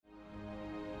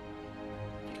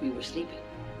we were sleeping.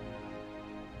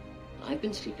 I've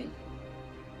been sleeping.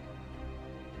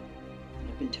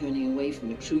 I've been turning away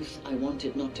from a truth I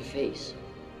wanted not to face.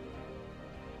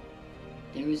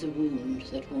 There is a wound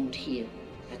that won't heal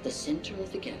at the center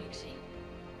of the galaxy.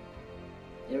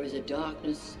 There is a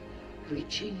darkness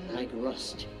reaching like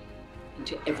rust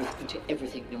into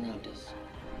everything around us.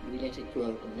 We let it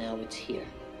grow, and now it's here.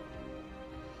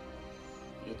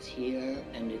 It's here,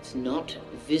 and it's not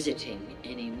visiting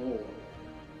anymore.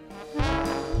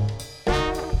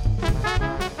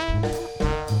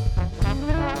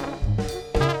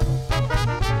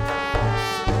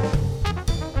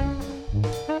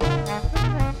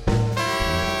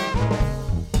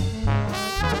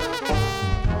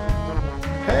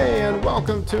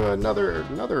 Welcome to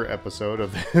another episode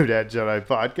of the Who Dat Jedi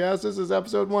podcast. This is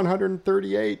episode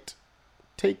 138,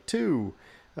 take 2.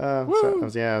 I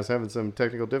was having some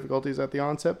technical difficulties at the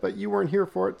onset, but you weren't here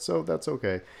for it, so that's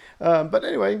okay. But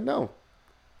anyway, no.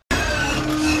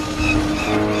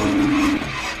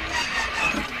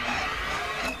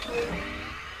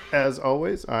 As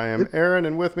always, I am Aaron,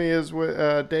 and with me is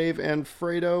Dave and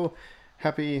Fredo.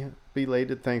 Happy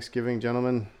belated Thanksgiving,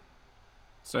 gentlemen.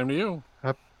 Same to you.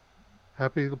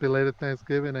 Happy belated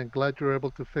Thanksgiving, and glad you were able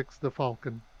to fix the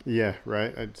Falcon. Yeah,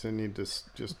 right. I just need to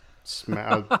just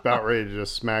smack. I was about ready to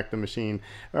just smack the machine.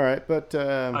 All right, but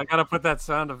I gotta put that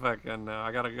sound effect in now.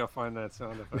 I gotta go find that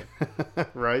sound effect.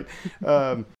 Right.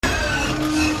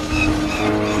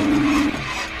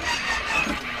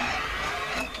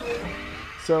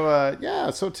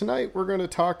 So tonight we're going to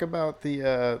talk about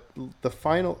the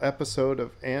final episode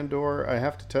of Andor. I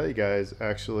have to tell you guys,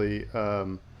 actually,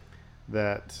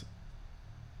 that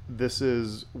this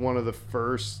is one of the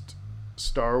first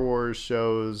Star Wars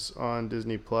shows on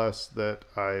Disney Plus that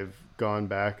I've gone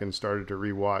back and started to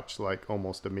rewatch like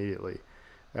almost immediately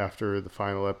after the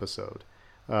final episode.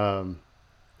 And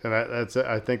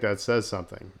I think that says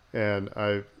something. And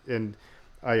I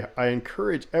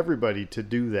encourage everybody to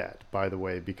do that, by the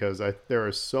way, because there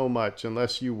is so much,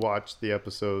 unless you watch the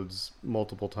episodes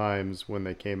multiple times when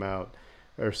they came out,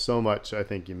 there's so much I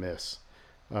think you miss.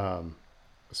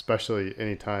 Especially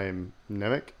anytime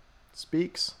Nemec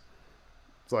speaks,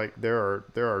 it's like there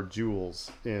are jewels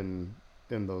in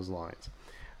those lines.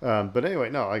 But anyway,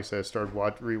 no, like I said, I started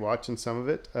rewatching some of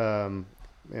it, and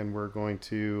we're going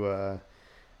to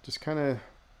just kind of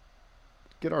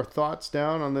get our thoughts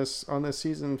down on this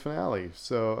season finale.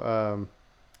 So,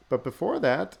 but before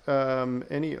that,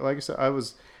 like I said, I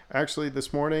was actually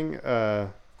this morning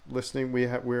listening.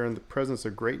 We're in the presence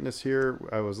of greatness here.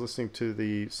 I was listening to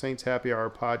the Saints Happy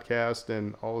Hour podcast,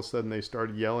 and all of a sudden they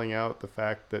started yelling out the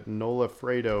fact that Nola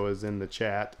Fredo is in the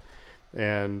chat.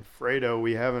 And Fredo,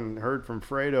 we haven't heard from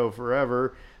Fredo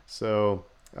forever. So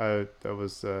that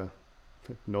was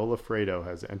Nola Fredo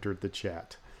has entered the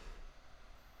chat.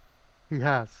 He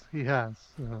has.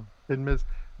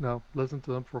 Listened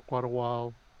to them for quite a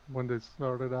while when they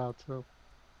started out. So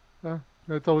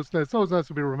it's always nice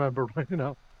to be remembered, you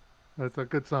know. That's a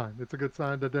good sign. It's a good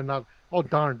sign that they're not, oh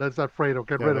darn, that's that Fredo,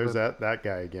 get rid of it. There's that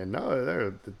guy again. No,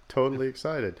 they're totally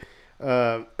excited.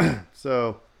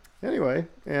 So anyway,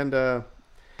 and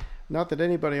not that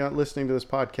anybody listening to this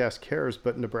podcast cares,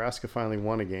 but Nebraska finally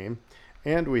won a game,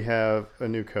 and we have a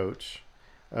new coach.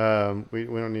 We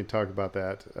don't need to talk about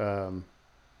that.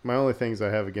 My only things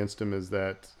I have against him is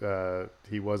that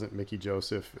he wasn't Mickey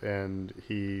Joseph, and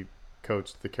he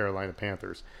coached the Carolina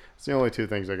Panthers. It's the only two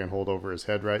things I can hold over his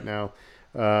head right now.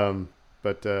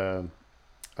 But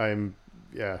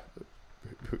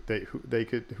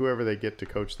whoever they get to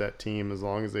coach that team, as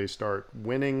long as they start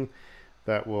winning,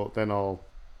 I'll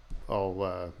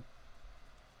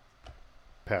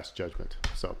pass judgment.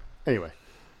 So anyway,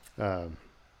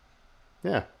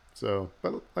 yeah. So,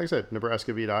 but like I said,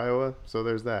 Nebraska beat Iowa, so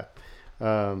there's that.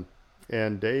 And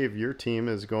Dave, your team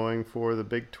is going for the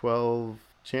Big 12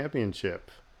 championship.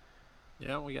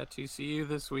 Yeah, we got TCU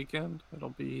this weekend.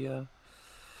 It'll be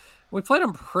we played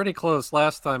them pretty close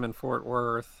last time in Fort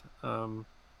Worth, and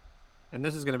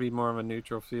this is going to be more of a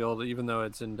neutral field, even though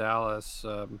it's in Dallas.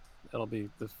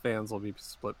 The fans will be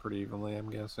split pretty evenly,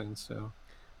 I'm guessing. So,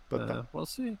 but we'll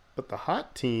see. But the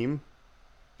hot team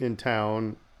in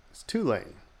town is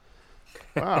Tulane.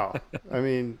 Wow, I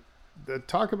mean,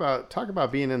 talk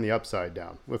about being in the upside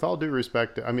down. With all due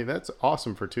respect, I mean, that's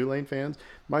awesome for Tulane fans.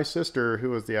 My sister,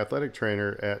 who was the athletic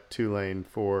trainer at Tulane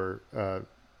for a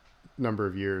number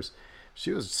of years,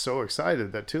 she was so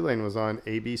excited that Tulane was on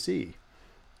ABC.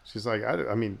 She's like,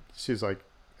 she's like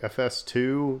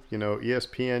FS2,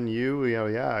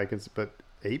 ESPNU, yeah, I can, but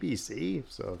ABC.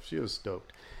 So she was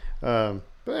stoked. But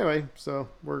anyway, so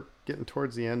we're getting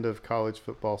towards the end of college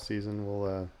football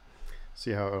season.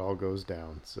 see how it all goes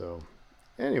down. So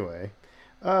anyway,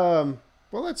 well,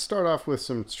 let's start off with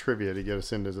some trivia to get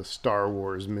us into the Star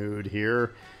Wars mood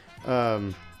here.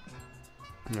 All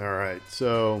right,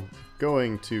 so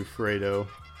going to Fredo.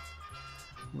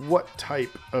 What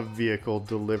type of vehicle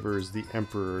delivers the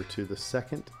Emperor to the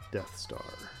second Death Star?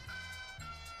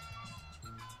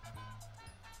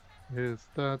 Is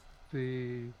that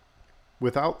the...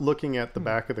 Without looking at the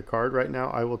back of the card right now,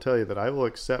 I will tell you that I will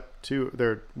accept two.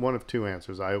 There are one of two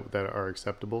answers that are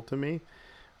acceptable to me.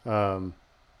 So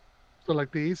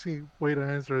like the easy way to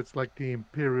answer it's like the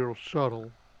Imperial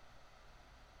shuttle,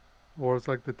 or it's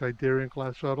like the Tidarian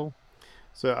class shuttle.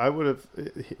 So I would have.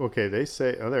 Okay, they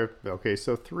say. Oh, there. Okay,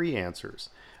 so three answers,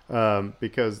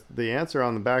 because the answer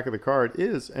on the back of the card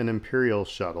is an Imperial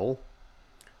shuttle.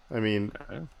 I mean,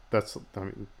 Okay.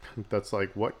 that's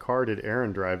like, what car did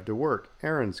Aaron drive to work?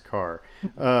 Aaron's car.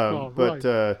 Oh,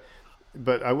 right.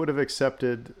 But I would have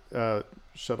accepted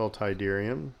Shuttle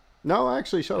Tidarium. No,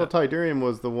 actually, Shuttle Tidarium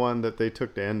was the one that they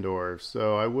took to Endor,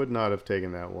 so I would not have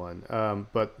taken that one.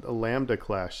 But a Lambda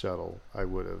class shuttle, I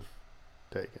would have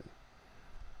taken.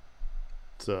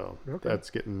 So Okay. that's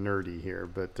getting nerdy here,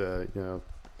 but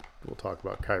we'll talk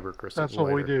about Kyber crystals That's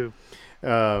what we later.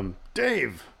 do.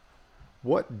 Dave,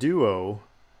 what duo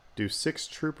do 6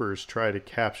 troopers try to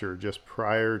capture just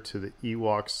prior to the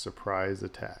Ewoks' surprise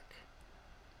attack?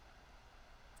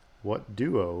 What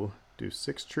duo do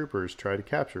 6 troopers try to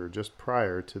capture just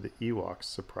prior to the Ewoks'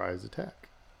 surprise attack?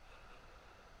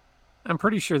 I'm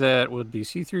pretty sure that would be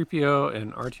C-3PO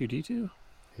and R2-D2.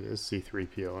 It is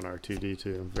C-3PO and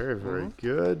R2-D2. Very, very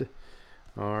good.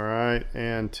 All right,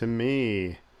 and to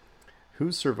me,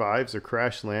 who survives a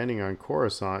crash landing on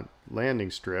Coruscant landing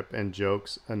strip and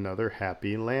jokes another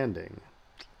happy landing?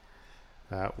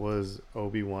 That was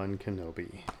Obi-Wan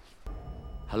Kenobi.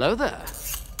 Hello there.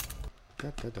 Da,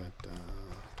 da, da,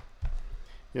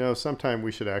 da. Sometime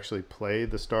we should actually play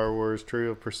the Star Wars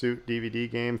Trivial Pursuit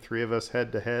DVD game, 3 of us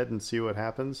head to head, and see what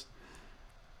happens.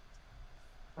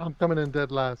 I'm coming in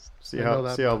dead last. See I know how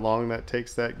that see how much. long that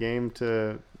takes that game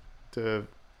to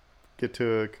get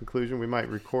to a conclusion. We might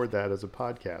record that as a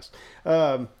podcast.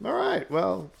 All right.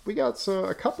 Well, we got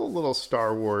a couple little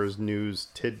Star Wars news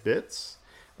tidbits,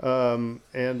 and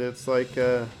it's like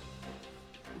here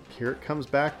it comes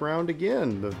back round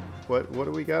again. What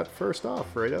do we got first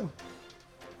off, Fredo?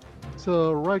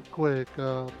 So right quick,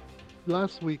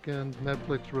 last weekend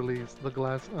Netflix released The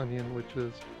Glass Onion, which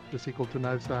is the sequel to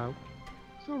Knives Out.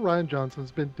 So Ryan Johnson's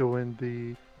been doing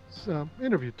the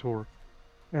interview tour,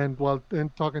 and while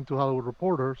talking to Hollywood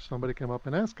Reporter, somebody came up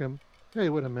and asked him, "Hey,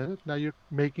 wait a minute! Now you're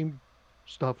making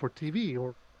stuff for TV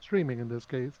or streaming in this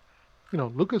case.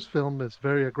 Lucasfilm is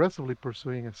very aggressively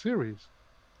pursuing a series.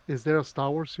 Is there a Star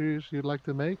Wars series you'd like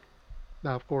to make?"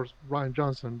 Now, of course, Ryan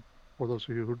Johnson, for those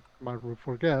of you who might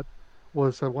forget,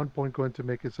 was at one point going to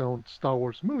make his own Star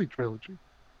Wars movie trilogy.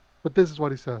 But this is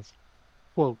what he says,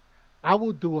 quote, "I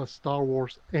will do a Star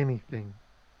Wars anything.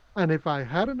 And if I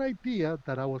had an idea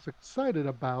that I was excited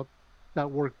about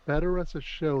that worked better as a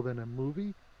show than a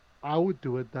movie, I would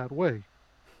do it that way.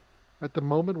 At the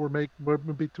moment, we're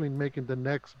in between making the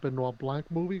next Benoit Blanc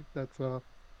movie, that's the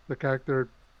character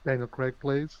Daniel Craig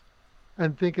plays,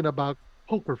 and thinking about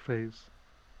Poker Face.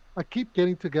 I keep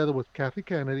getting together with Kathy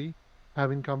Kennedy,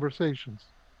 having conversations.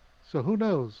 So who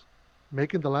knows?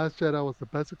 Making The Last Jedi was the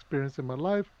best experience in my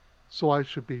life, so I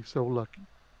should be so lucky."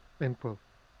 End quote.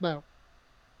 Now,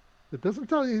 it doesn't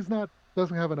tell you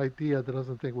doesn't have an idea that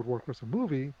doesn't think would work as a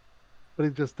movie, but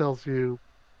it just tells you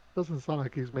doesn't sound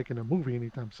like he's making a movie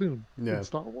anytime soon in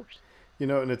Star Wars.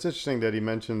 And it's interesting that he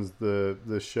mentions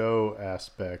the show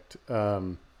aspect,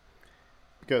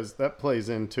 because that plays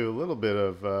into a little bit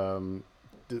of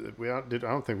I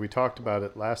don't think we talked about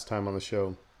it last time on the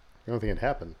show. I don't think it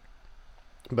happened,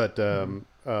 but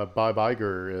Bob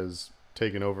Iger is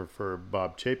taken over for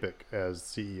Bob Chapek as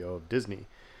CEO of Disney.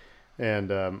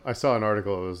 And I saw an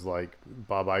article that was like,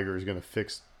 Bob Iger is going to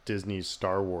fix Disney's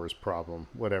Star Wars problem,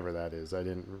 whatever that is. I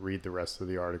didn't read the rest of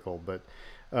the article, but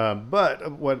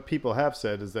what people have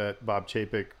said is that Bob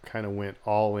Chapek kind of went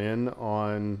all in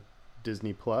on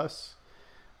Disney Plus,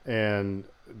 and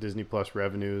Disney Plus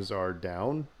revenues are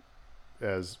down,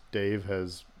 as Dave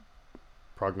has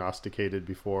prognosticated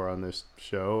before on this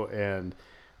show, and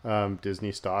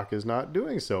Disney stock is not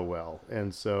doing so well,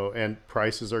 and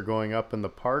prices are going up in the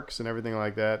parks and everything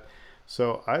like that.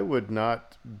 So I would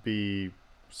not be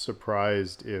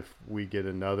surprised if we get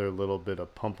another little bit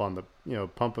of pump of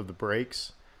the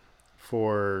brakes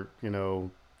for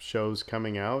shows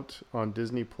coming out on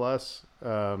Disney Plus,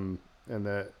 and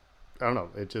that, I don't know,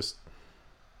 it just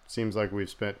seems like we've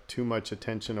spent too much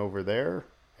attention over there,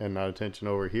 and not attention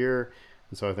over here.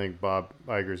 And so I think Bob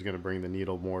Iger is going to bring the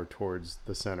needle more towards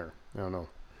the center. I don't know.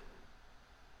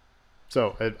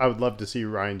 So I would love to see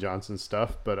Rian Johnson's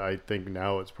stuff, but I think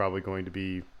now it's probably going to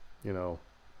be, a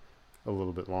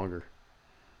little bit longer.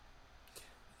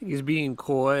 He's being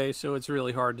coy, so it's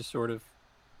really hard to sort of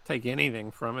take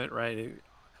anything from it, right?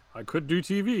 I could do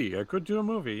TV. I could do a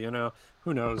movie,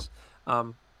 who knows?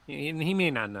 He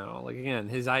may not know. Like, again,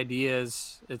 his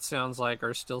ideas, it sounds like,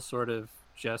 are still sort of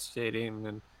gestating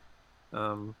and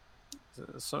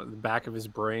so the back of his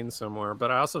brain somewhere.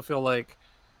 But I also feel like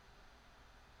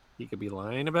he could be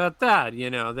lying about that.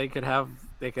 They could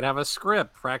have a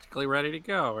script practically ready to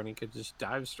go, and he could just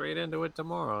dive straight into it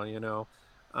tomorrow.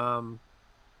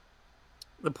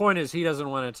 The point is, he doesn't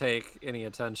want to take any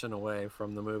attention away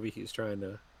from the movie he's trying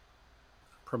to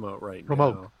promote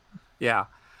now. Yeah.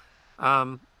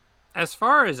 As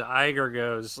far as Iger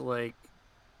goes, like,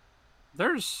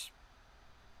 there's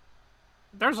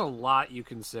a lot you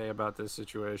can say about this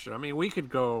situation. I mean, we could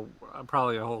go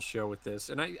probably a whole show with this.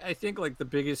 And I think, like, the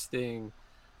biggest thing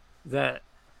that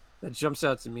jumps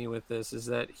out to me with this is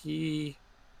that he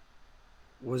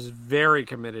was very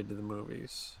committed to the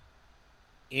movies.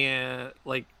 And,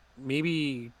 like,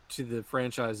 maybe to the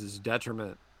franchise's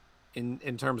detriment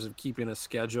in terms of keeping a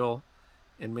schedule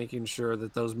and making sure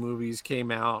that those movies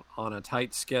came out on a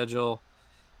tight schedule.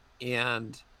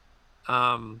 And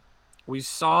we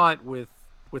saw it with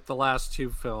the last two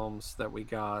films that we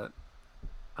got,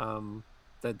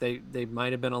 that they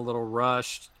might have been a little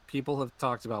rushed. People have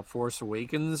talked about Force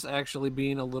Awakens actually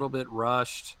being a little bit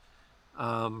rushed.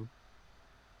 I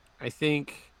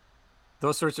think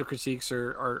those sorts of critiques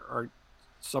are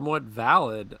somewhat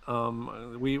valid.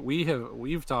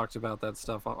 We've talked about that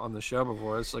stuff on the show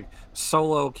before. It's like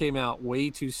Solo came out way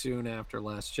too soon after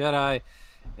Last Jedi,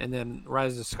 and then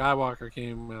Rise of Skywalker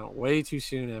came out way too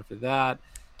soon after that,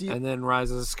 and then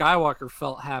Rise of Skywalker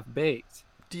felt half-baked.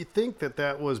 Do you think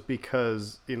that was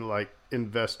because, like,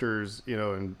 investors,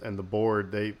 and the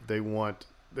board, they want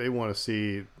to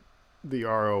see the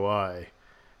ROI,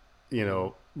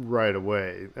 right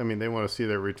away? I mean, they want to see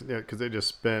their return, because they just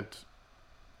spent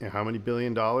how many $1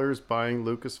 billion buying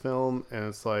Lucasfilm, and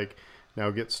it's like, now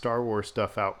get Star Wars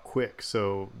stuff out quick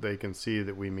so they can see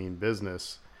that we mean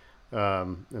business,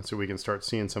 and so we can start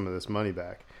seeing some of this money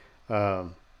back.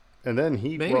 And then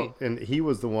he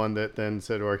was the one that then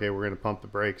said, okay, we're going to pump the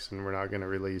brakes and we're not going to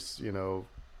release,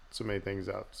 so many things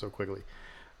out so quickly.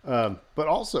 But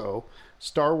also,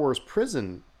 Star Wars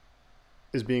Prison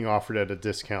is being offered at a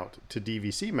discount to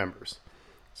DVC members.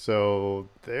 So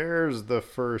there's the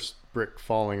first brick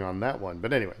falling on that one.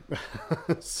 But anyway,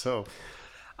 so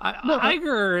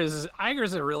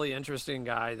Iger's a really interesting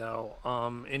guy, though.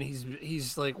 And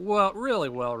he's like, well, really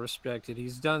well respected.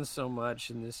 He's done so much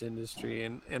in this industry,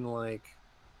 and like,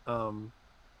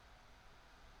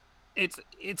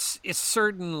 it's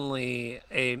certainly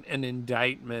an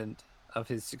indictment of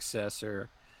his successor.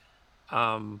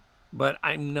 But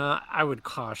I would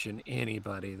caution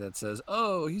anybody that says,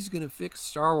 oh, he's going to fix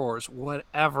Star Wars,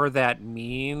 whatever that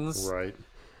means. Right.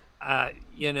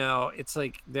 It's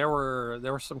like there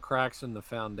were some cracks in the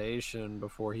foundation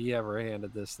before he ever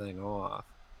handed this thing off.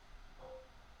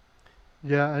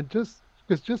 Yeah, and just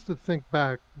to think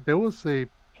back, there was a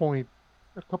point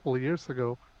a couple of years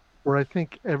ago where I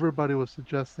think everybody was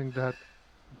suggesting that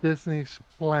Disney's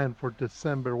plan for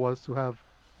December was to have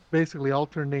basically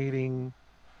alternating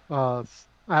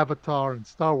Avatar and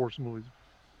Star Wars movies.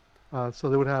 So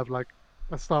they would have like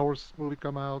a Star Wars movie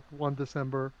come out one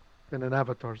December, then an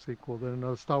Avatar sequel, then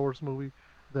another Star Wars movie,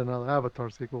 then another Avatar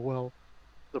sequel. Well,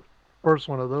 the first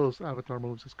one of those Avatar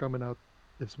movies is coming out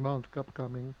this month,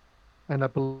 upcoming, and I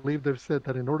believe they've said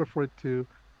that in order for it to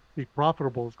be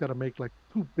profitable, it's got to make like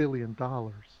 $2 billion,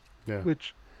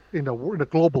 which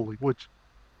globally, which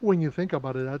when you think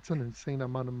about it, that's an insane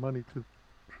amount of money to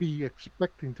be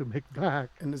expecting to make back.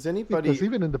 And is anybody, because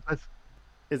even in the best,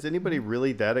 is anybody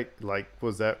really that, like,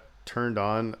 was that turned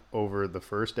on over the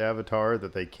first Avatar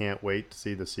that they can't wait to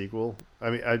see the sequel? I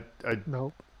mean, I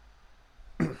no.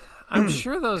 I'm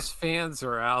sure those fans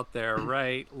are out there,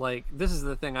 right? Like, this is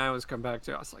the thing I always come back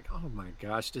to. I was like, oh my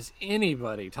gosh, does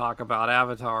anybody talk about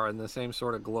Avatar in the same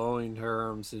sort of glowing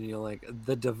terms? And like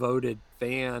the devoted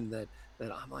fan that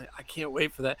I'm like, I can't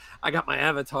wait for that. I got my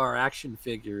Avatar action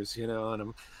figures, and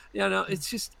I'm, it's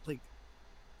just like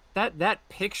that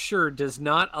picture does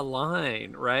not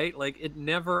align, right? Like, it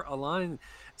never aligned.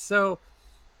 So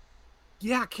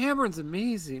yeah, Cameron's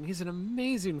amazing. He's an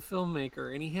amazing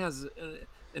filmmaker, and he has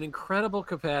an incredible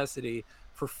capacity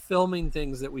for filming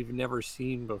things that we've never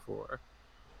seen before.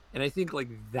 And I think, like,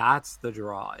 that's the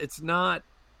draw. It's not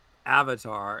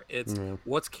Avatar. It's Yeah.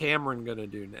 what's Cameron going to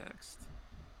do next?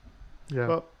 Yeah,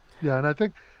 Well, yeah, and I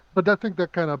think that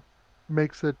kind of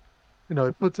makes it,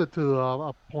 it puts it to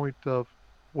a point of,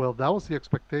 well, that was the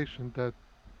expectation that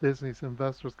Disney's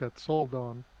investors got sold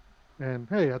on, and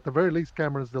hey, at the very least,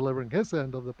 Cameron's delivering his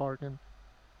end of the bargain.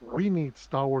 We need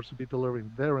Star Wars to be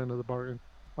delivering their end of the bargain,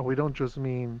 and we don't just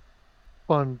mean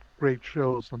fun, great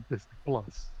shows on Disney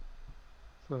Plus.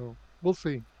 So we'll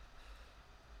see.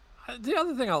 The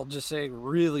other thing I'll just say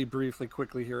really briefly,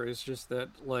 quickly here is just that,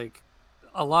 like,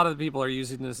 a lot of the people are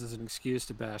using this as an excuse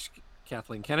to bash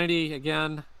Kathleen Kennedy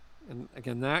again. And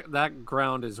again, that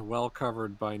ground is well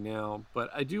covered by now.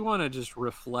 But I do want to just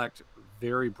reflect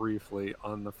very briefly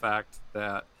on the fact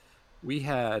that we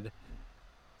had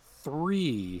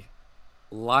 3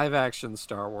 live action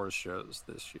Star Wars shows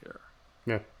this year.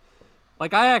 yeah.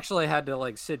 Like, I actually had to,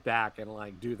 like, sit back and,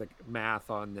 like, do the math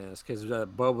on this because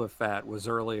Boba Fett was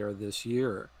earlier this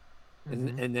year.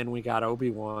 And then we got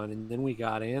Obi-Wan, and then we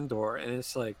got Andor. And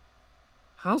it's like,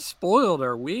 how spoiled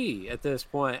are we at this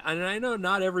point? And I know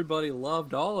not everybody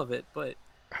loved all of it, but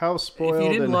How spoiled if you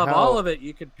didn't and love how, all of it,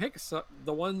 you could pick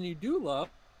the one you do love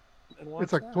and watch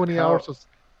It's like that.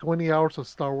 20 hours of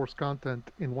Star Wars content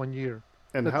in 1 year.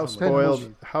 and That's how 10 spoiled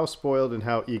movies. how spoiled and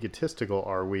how egotistical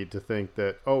are we to think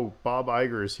that, oh, Bob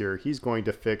Iger is here, he's going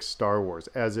to fix Star Wars,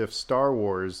 as if Star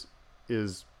Wars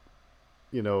is,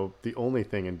 the only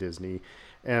thing in Disney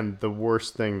and the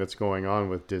worst thing that's going on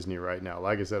with Disney right now.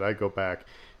 Like I said, I go back,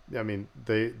 I mean,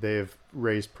 they've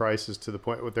raised prices to the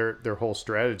point where their whole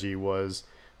strategy was,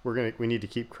 we need to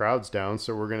keep crowds down,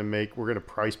 so we're gonna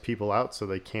price people out so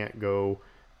they can't go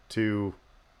to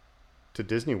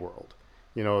Disney World.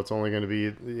 It's only going to be,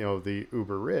 the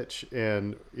uber rich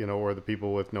and, or the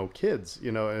people with no kids,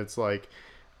 and it's like,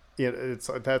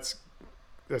 that's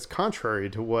contrary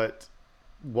to what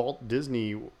Walt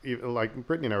Disney, like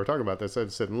Brittany and I were talking about this. I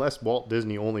said, unless Walt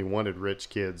Disney only wanted rich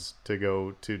kids to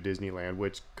go to Disneyland,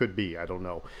 which could be, I don't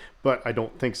know, but I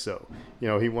don't think so.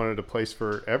 He wanted a place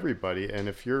for everybody. And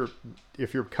if your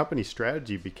company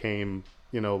strategy became,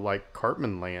 like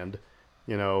Cartman Land,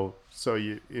 so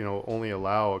you only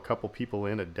allow a couple people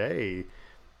in a day,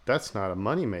 that's not a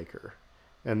moneymaker.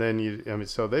 And then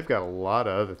so they've got a lot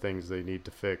of other things they need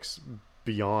to fix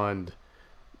beyond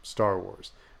Star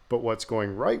Wars. But what's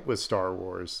going right with Star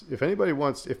Wars,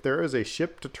 if there is a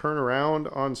ship to turn around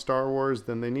on Star Wars,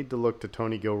 then they need to look to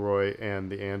Tony Gilroy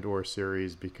and the Andor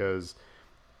series, because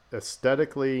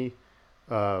aesthetically,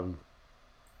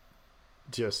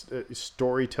 just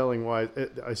storytelling wise,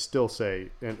 I still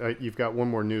say, and you've got one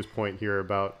more news point here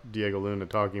about Diego Luna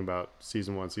talking about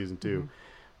season 1, season 2, Mm-hmm.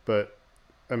 but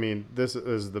I mean, this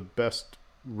is the best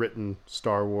written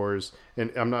Star Wars, and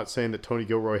I'm not saying that Tony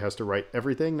Gilroy has to write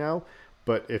everything now,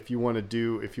 but if you want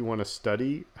to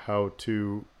study how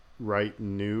to write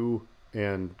new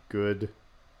and good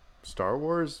Star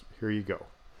Wars, here you go.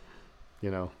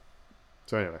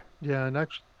 So anyway, Yeah, and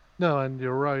actually, no, and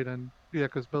you're right, and yeah,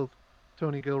 because both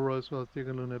Tony Gilroy as well as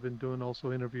Diego Luna have been doing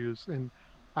also interviews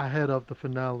ahead of the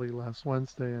finale last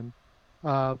Wednesday, and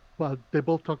but they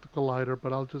both talked to Collider.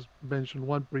 But I'll just mention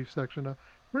one brief section, a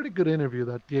pretty good interview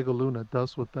that Diego Luna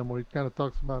does with them, where he kind of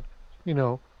talks about, you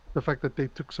know, the fact that they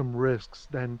took some risks,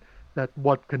 and that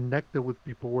what connected with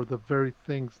people were the very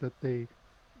things that they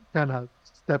kind of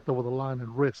stepped over the line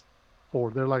and risked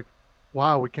for. They're like,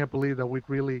 wow, we can't believe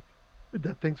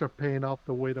that things are paying off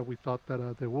the way that we thought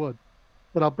that they would.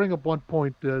 But I'll bring up one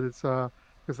point that is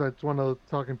because that's one of the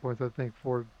talking points I think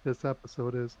for this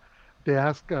episode is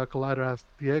Collider asked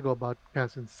Diego about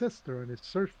Cassian's sister and his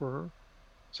search for her.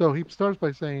 So he starts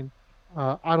by saying,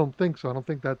 I don't think so. I don't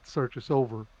think that search is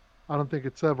over. I don't think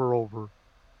it's ever over.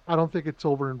 I don't think it's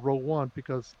over in Rogue One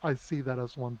because I see that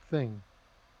as one thing.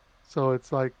 So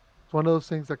it's like it's one of those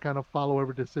things that kind of follow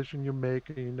every decision you make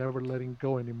and you're never letting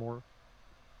go anymore.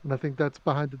 And I think that's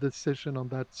behind the decision on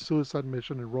that suicide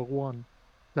mission in Rogue One.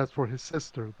 That's for his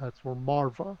sister. That's for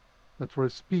Marva. That's for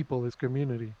his people, his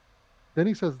community. Then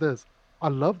he says this, I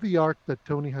love the arc that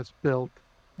Tony has built,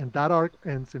 and that arc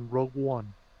ends in Rogue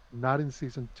One, not in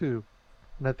Season 2.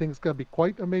 And I think it's going to be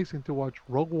quite amazing to watch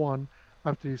Rogue One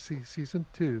after you see Season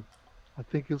 2. I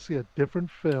think you'll see a different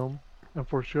film, and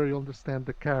for sure you'll understand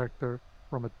the character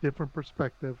from a different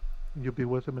perspective, and you'll be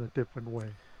with him in a different way.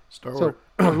 Star So Wars.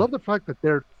 I love the fact that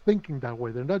they're thinking that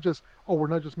way. They're not just, oh, we're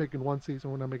not just making one season,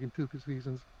 we're not making two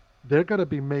seasons. They're going to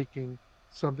be making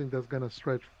something that's going to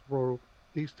stretch for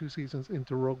these 2 seasons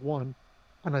into Rogue One.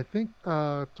 And I think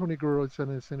Tony Gurro said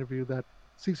in this interview that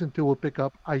season 2 will pick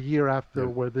up a year after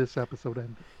where this episode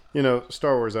ended.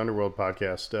 Star Wars Underworld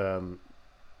podcast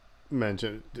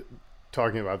mentioned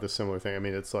talking about this similar thing. I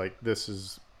mean, it's like this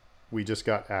is we just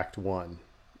got Act 1,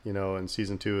 and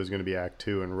season 2 is going to be Act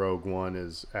 2, and Rogue One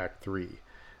is Act 3.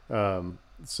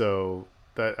 So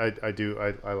that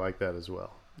I like that as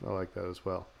well.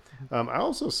 I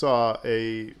also saw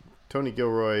a Tony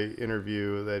Gilroy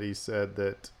interview that he said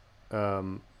that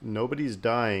nobody's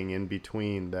dying in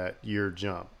between that year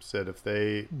jump. Said if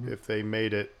they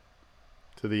made it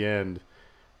to the end,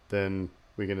 then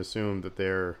we can assume that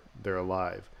they're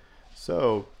alive.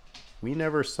 So we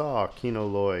never saw Keno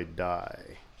Lloyd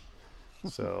die.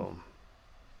 So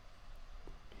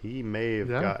he may have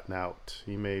gotten out.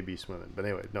 He may be swimming. But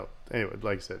anyway,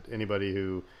 like I said, anybody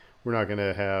who we're not going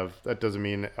to have, that doesn't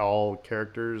mean all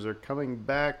characters are coming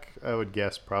back. I would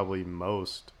guess probably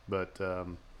most. But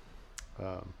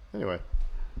anyway.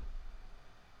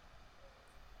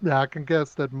 Yeah, I can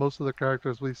guess that most of the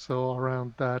characters we saw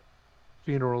around that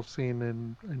funeral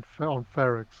scene on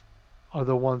Ferrix are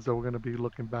the ones that we're going to be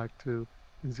looking back to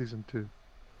in season 2.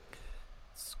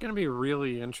 It's going to be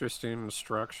really interesting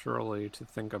structurally to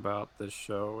think about this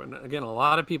show. And again, a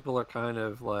lot of people are kind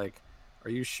of like, are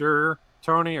you sure,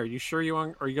 Tony? Are you sure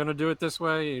are you going to do it this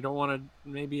way? You don't want to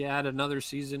maybe add another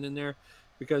season in there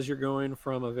because you're going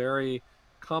from a very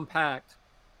compact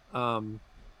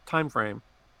time frame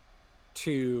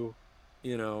to,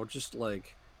 just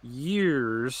like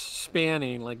years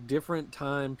spanning like different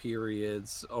time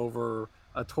periods over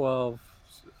a 12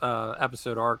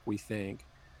 episode arc, we think.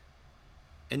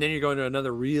 And then you're going to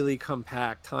another really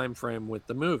compact time frame with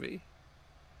the movie.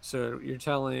 So you're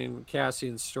telling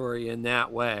Cassian's story in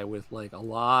that way with like a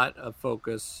lot of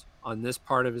focus on this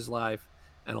part of his life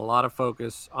and a lot of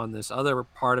focus on this other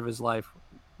part of his life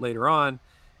later on.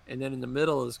 And then in the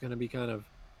middle is going to be kind of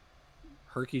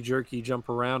herky-jerky, jump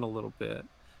around a little bit.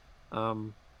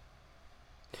 So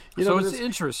it's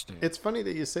interesting. It's funny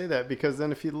that you say that, because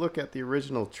then if you look at the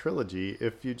original trilogy,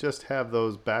 if you just have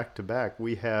those back to back,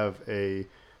 we have a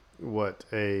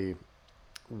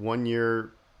 1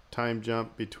 year time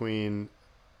jump between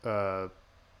A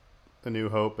New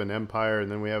Hope and Empire,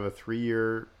 and then we have a 3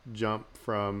 year jump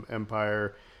from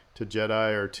Empire to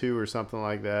Jedi, or 2 or something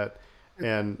like that.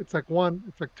 And it's like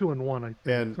 2 and 1, I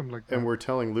think, something like that. And we're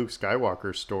telling Luke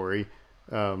Skywalker's story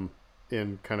in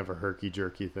kind of a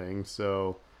herky-jerky thing.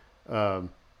 So I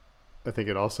think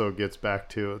it also gets back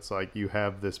to, it's like, you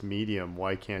have this medium,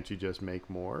 why can't you just make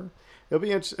more? It'll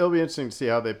be interesting to see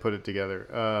how they put it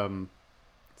together.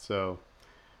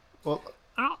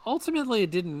 Ultimately,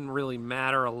 it didn't really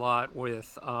matter a lot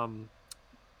with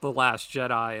The Last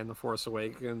Jedi and The Force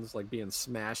Awakens like being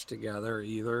smashed together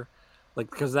either, like,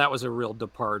 because that was a real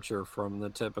departure from the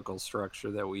typical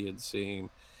structure that we had seen,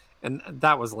 and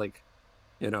that was like,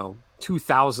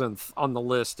 2000th on the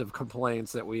list of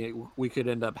complaints that we could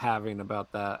end up having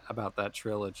about that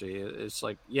trilogy. It's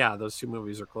like, yeah, those two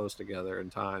movies are close together in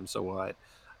time, so what?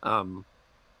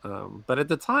 But at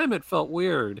the time it felt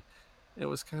weird. It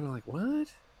was kind of like,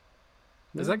 what?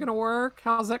 Is that going to work?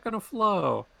 How's that going to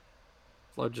flow?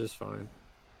 Flowed just fine.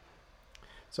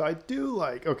 So I do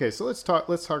like, okay, so let's talk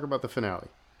about the finale.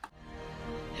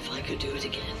 If I could do it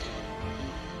again,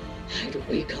 I'd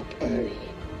wake up early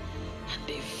and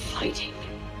be fighting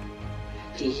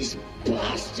these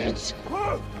bastards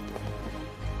from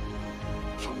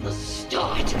the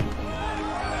start.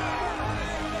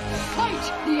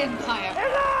 Fight the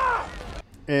Empire!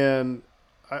 And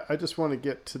I just want to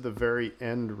get to the very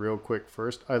end real quick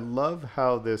first. I love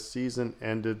how this season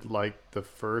ended like the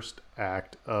first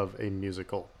act of a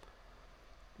musical,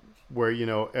 where,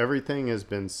 everything has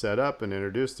been set up and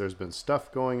introduced. There's been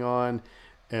stuff going on.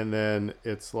 And then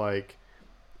it's like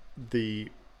the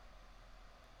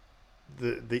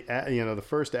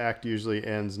first act usually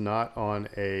ends not on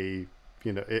a,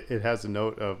 it has a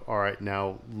note of, all right,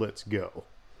 now let's go.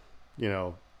 You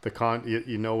know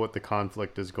what the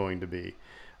conflict is going to be.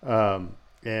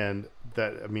 And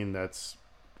that,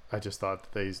 I just thought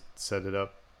that they set it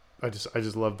up. I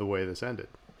just love the way this ended.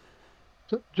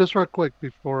 So just real quick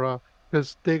before,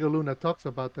 because Diego Luna talks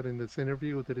about that in this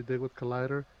interview that he did with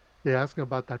Collider. They ask him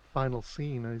about that final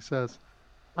scene, and he says,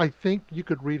 I think you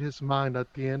could read his mind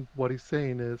at the end. What he's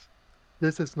saying is,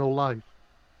 this is no life.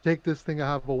 Take this thing I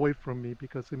have away from me,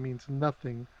 because it means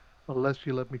nothing unless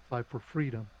you let me fight for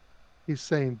freedom. He's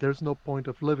saying there's no point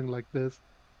of living like this.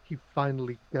 He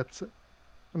finally gets it.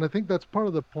 And I think that's part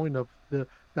of the point of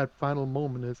that final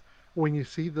moment is when you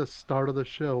see the start of the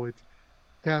show, it's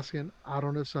Cassian out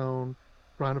on his own,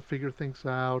 trying to figure things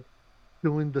out,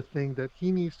 doing the thing that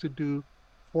he needs to do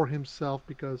for himself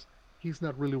because he's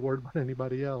not really worried about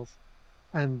anybody else.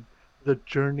 And the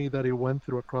journey that he went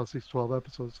through across these 12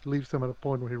 episodes leaves him at a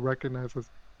point where he recognizes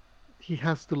he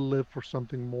has to live for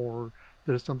something more.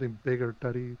 There's something bigger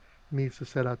that needs to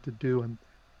set out to do. And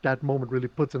that moment really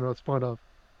puts it in a spot of,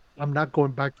 I'm not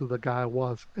going back to the guy I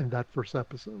was in that first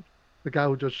episode. The guy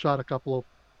who just shot a couple of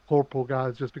corporal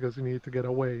guys just because he needed to get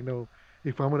away.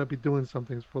 If I'm going to be doing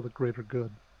something, it's for the greater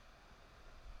good.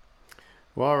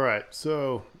 Well, all right.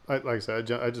 So, like I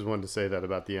said, I just wanted to say that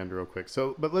about the end real quick.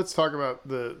 So, but let's talk about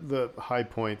the high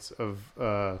points of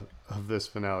this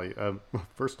finale.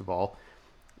 First of all,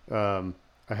 I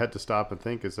had to stop and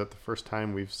think: is that the first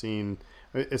time we've seen?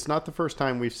 It's not the first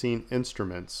time we've seen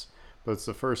instruments, but it's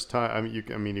the first time. You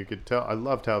could tell. I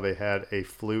loved how they had a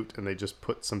flute and they just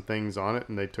put some things on it,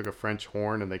 and they took a French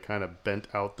horn and they kind of bent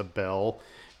out the bell,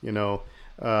 you know.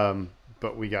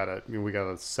 But we got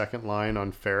a second line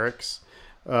on Ferrex.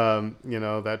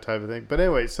 That type of thing. But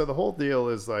anyway, so the whole deal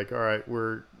is like, all right,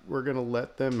 we're gonna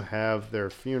let them have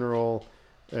their funeral,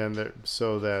 and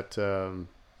so that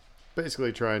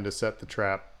basically trying to set the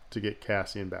trap to get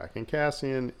Cassian back, and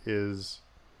Cassian is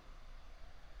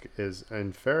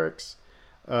in Ferrex.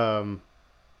 So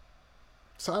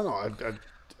I don't know.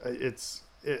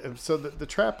 So the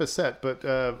trap is set, but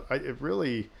the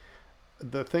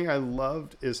thing I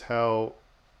loved is how.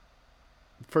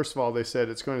 First of all, they said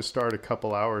it's going to start a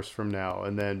couple hours from now,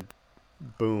 and then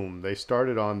boom, they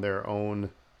started on their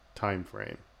own time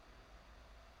frame.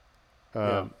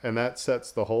 And that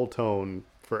sets the whole tone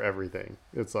for everything.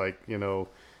 It's like, the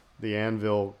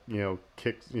anvil,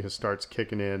 starts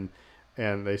kicking in,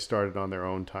 and they started on their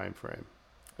own time frame.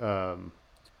 And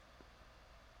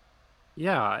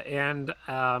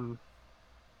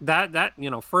that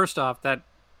first off, that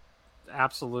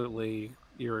absolutely,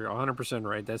 you're 100%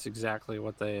 right. That's exactly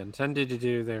what they intended to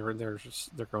do.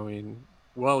 They're going,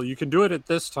 well, you can do it at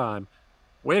this time.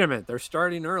 Wait a minute, they're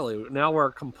starting early. Now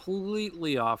we're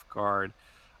completely off guard.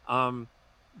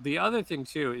 The other thing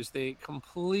too is they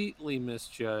completely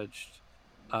misjudged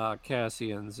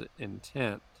Cassian's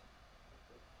intent.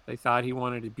 They thought he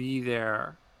wanted to be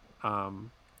there,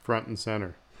 front and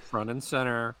center,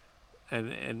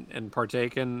 and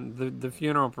partake in the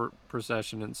funeral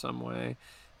procession in some way.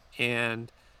 And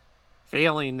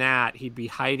failing that, he'd be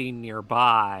hiding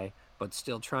nearby, but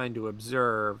still trying to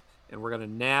observe, and we're going to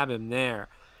nab him there.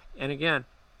 And again,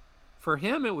 for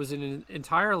him, it was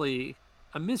entirely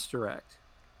a misdirect.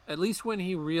 At least when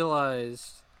he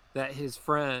realized that his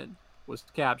friend was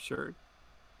captured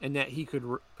and that he could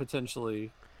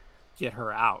potentially get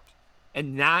her out.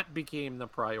 And that became the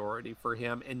priority for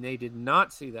him, and they did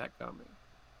not see that coming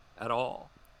at all.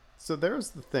 So there's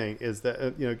the thing is that,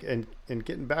 and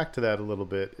getting back to that a little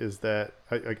bit, is that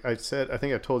I said, I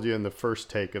think I told you in the first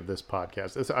take of this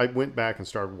podcast, I went back and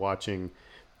started watching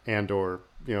Andor,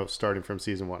 starting from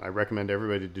season 1. I recommend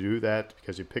everybody to do that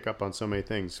because you pick up on so many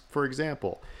things. For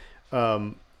example,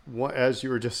 as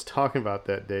you were just talking about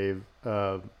that, Dave,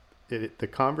 the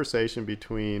conversation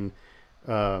between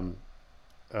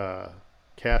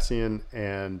Cassian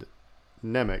and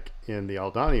Nemik in the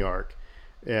Aldhani arc,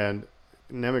 and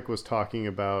Nemik was talking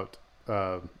about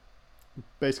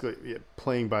basically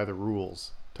playing by the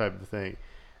rules type of thing,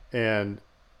 and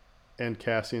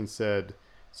Cassian said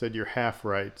you're half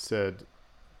right. Said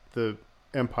the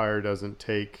Empire doesn't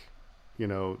take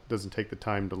the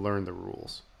time to learn the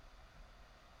rules,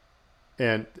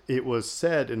 and it was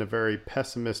said in a very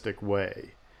pessimistic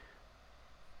way.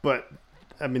 But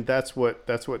I mean, that's what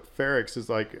Ferrex is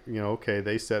like. Okay,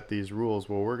 they set these rules.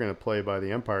 Well, we're going to play by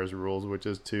the Empire's rules, which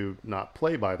is to not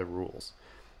play by the rules.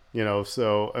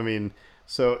 So I mean,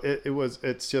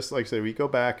 it's just like I said. We go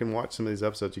back and watch some of these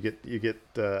episodes. You get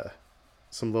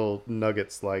some little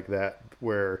nuggets like that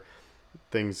where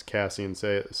things Cassian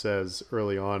says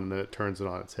early on, and then it turns it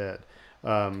on its head.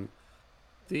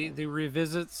 The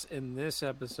revisits in this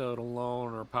episode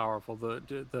alone are powerful.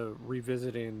 The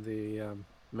revisiting the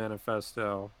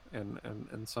manifesto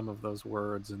and some of those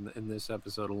words in this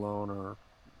episode alone are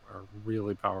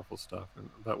really powerful stuff,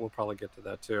 but we'll probably get to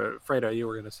that too. Fredo, you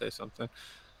were going to say something.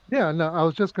 Yeah, no, I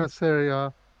was just going to say,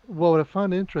 what I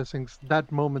found interesting is that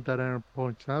moment that Aaron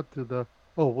points out to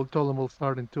we'll tell them we'll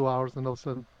start in 2 hours, and all of a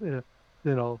sudden,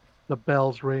 the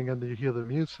bells ring and you hear the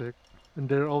music, and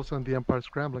they're also in the Empire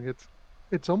scrambling.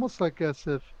 It's almost like as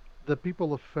if the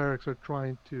people of Ferrex are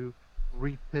trying to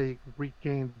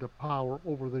regain the power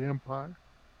over the Empire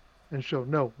and show,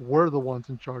 no, we're the ones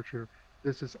in charge here.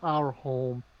 This is our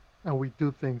home, and we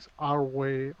do things our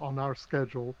way on our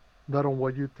schedule, not on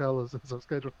what you tell us is our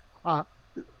schedule.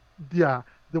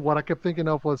 What I kept thinking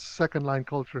of was second line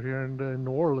culture here in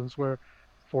New Orleans, where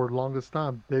for the longest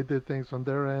time they did things on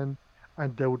their end,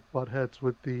 and they would butt heads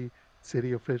with the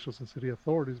city officials and city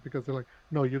authorities because they're like,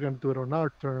 no, you're going to do it on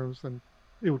our terms, and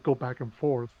it would go back and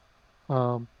forth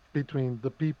between the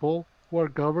people who are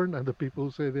governed and the people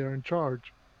who say they're in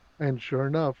charge. And sure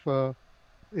enough,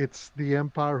 it's the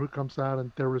Empire who comes out,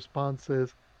 and their response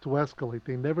is to escalate.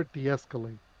 They never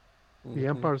de-escalate. The Hmm.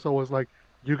 Empire's always like,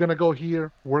 "You're gonna go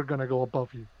here, we're gonna go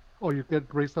above you. Oh, you get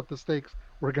raised up the stakes,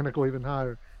 we're gonna go even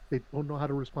higher." They don't know how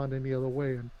to respond any other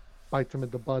way, and bites them in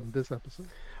the butt in this episode.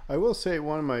 I will say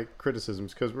one of my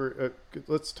criticisms, because we're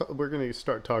going to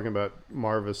start talking about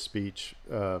Marva's speech,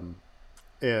 and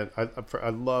I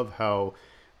love how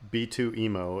B2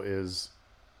 Emo is,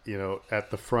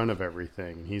 at the front of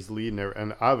everything. He's leading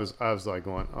and I was like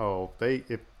going, oh,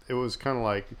 it was kind of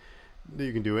like,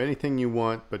 you can do anything you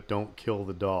want, but don't kill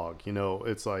the dog.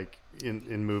 It's like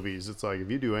in movies, it's like,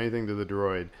 if you do anything to the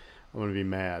droid, I'm going to be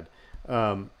mad.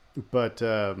 But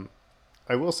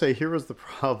I will say, here was the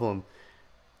problem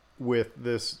with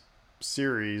this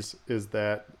series, is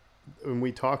that, and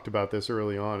we talked about this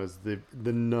early on, is the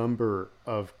number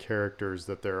of characters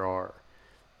that there are.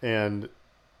 And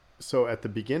so at the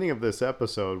beginning of this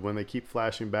episode, when they keep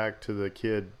flashing back to the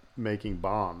kid making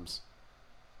bombs,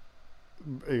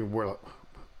 we're like,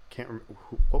 can't remember,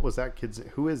 what was that kid's,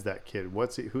 who is that kid,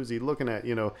 who's he looking at?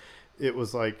 It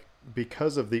was like,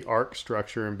 because of the arc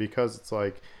structure, and because it's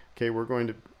like, okay, we're going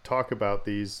to talk about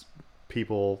these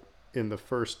people in the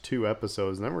first 2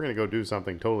 episodes, and then we're going to go do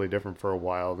something totally different for a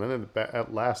while. And then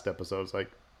at last episode, it's like,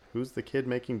 who's the kid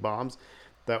making bombs?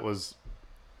 That was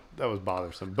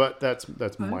bothersome, but that's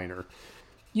minor.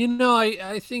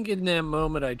 I think in that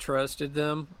moment I trusted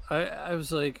them. I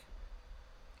was like,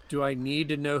 do I need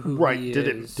to know who he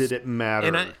is? Did it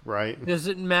matter? Right? Does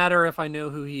it matter if I know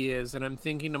who he is? And I'm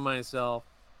thinking to myself,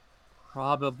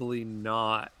 probably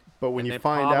not. But when you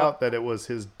find out that it was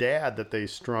his dad that they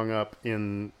strung up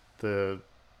in the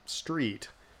street,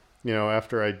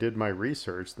 after I did my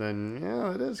research, then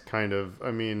yeah, it is kind of,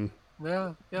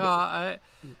 but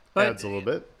adds a little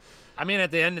bit. I mean,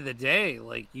 at the end of the day,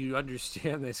 like, you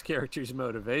understand this character's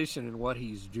motivation and what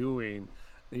he's doing,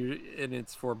 and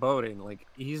it's foreboding. Like,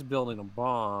 he's building a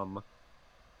bomb.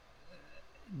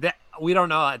 That we don't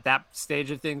know at that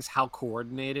stage of things how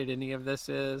coordinated any of this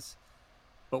is,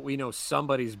 but we know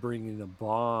somebody's bringing the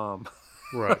bomb.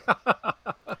 Right.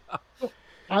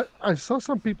 I saw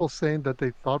some people saying that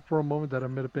they thought for a moment that it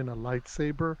might have been a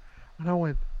lightsaber, and I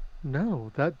went,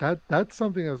 no, that's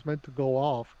something that's meant to go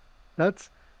off. That's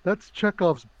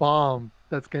Chekhov's bomb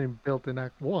that's getting built in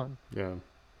Act 1. Yeah.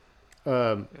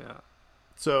 Yeah.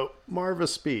 So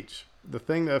Marva's speech, the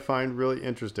thing that I find really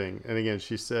interesting, and again,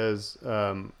 she says,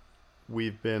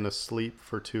 we've been asleep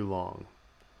for too long.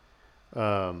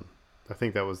 I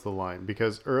think that was the line,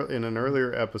 because in an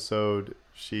earlier episode,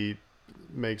 she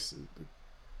makes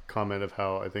comment of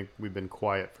how, I think, we've been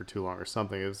quiet for too long or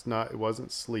something. It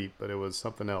wasn't sleep, but it was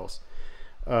something else.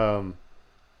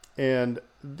 And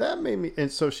that made me,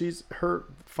 and so her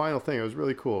final thing, it was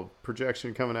really cool.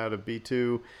 Projection coming out of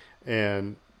B2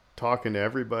 and talking to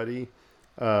everybody.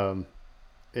 But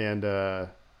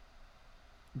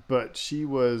she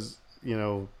was,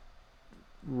 and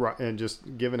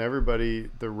just giving everybody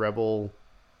the rebel,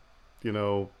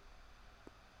 go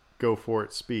for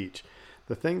it speech.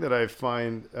 The thing that I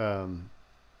find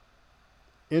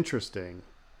interesting,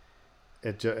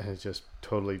 it has just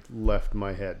totally left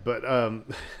my head. But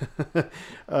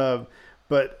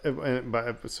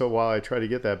so while I try to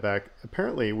get that back,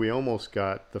 apparently we almost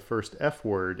got the first F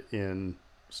word in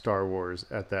Star Wars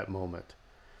at that moment.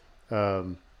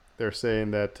 They're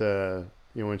saying that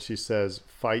when she says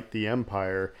 "fight the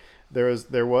Empire,"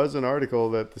 there was an article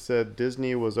that said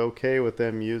Disney was okay with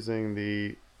them using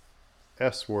the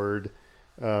S word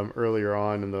earlier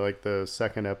on in the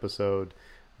second episode,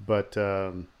 but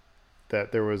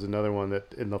that there was another one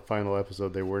that in the final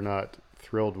episode they were not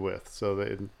thrilled with, so that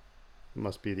it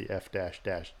must be the F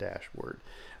 -- word.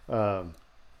 But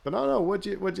I don't know, what'd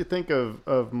you think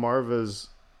of Marva's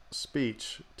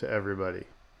speech to everybody?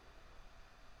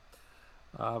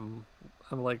 I'm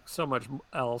like so much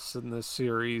else in this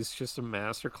series, just a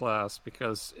masterclass,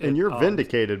 because and you're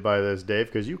vindicated by this, Dave,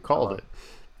 because you called it.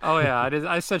 Oh yeah,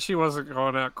 I said she wasn't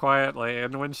going out quietly,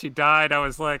 and when she died, I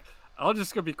was like, I'll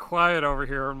just go be quiet over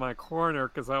here in my corner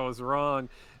because I was wrong.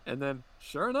 And then,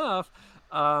 sure enough,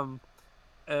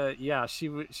 yeah, she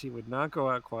would not go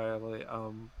out quietly.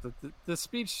 The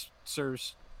speech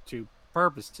serves two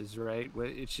purposes, right?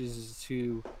 Which is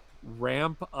to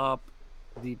ramp up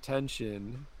the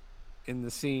tension in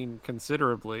the scene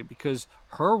considerably, because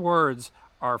her words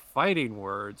are fighting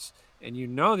words, and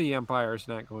the Empire's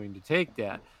not going to take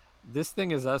that. This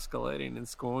thing is escalating.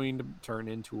 It's going to turn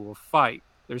into a fight.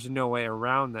 There's no way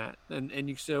around that.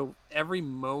 So every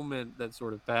moment that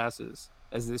sort of passes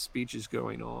as this speech is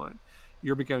going on,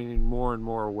 you're becoming more and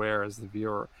more aware as the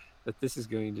viewer that this is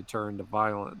going to turn to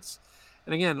violence.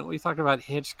 And again, we talked about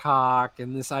Hitchcock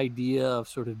and this idea of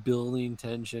sort of building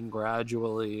tension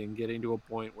gradually and getting to a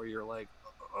point where you're like,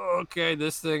 okay,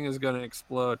 this thing is going to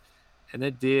explode. And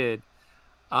it did.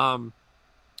 But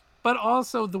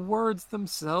also the words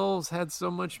themselves had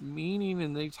so much meaning,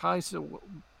 and they tie so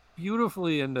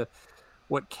beautifully into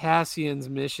what Cassian's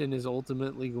mission is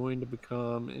ultimately going to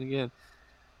become. And again,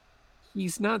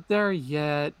 he's not there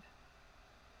yet,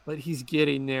 but he's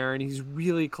getting there, and he's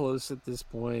really close at this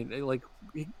point. Like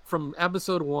from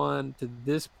episode 1 to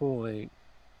this point,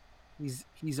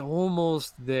 he's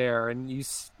almost there. And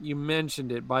you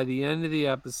mentioned it, by the end of the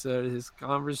episode, his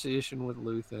conversation with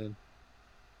Luthen,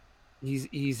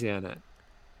 he's in it.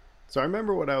 So I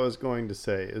remember what I was going to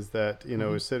say is that,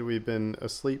 we said we've been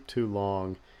asleep too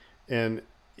long, and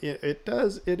it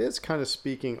is kind of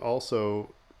speaking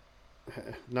also,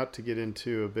 not to get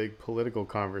into a big political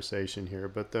conversation here,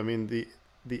 but I mean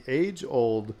the age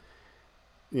old,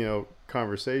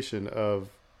 conversation of,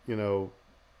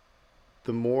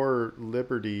 the more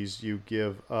liberties you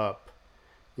give up,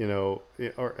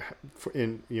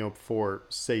 for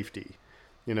safety.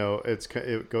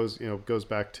 It goes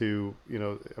back to,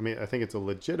 I mean, I think it's a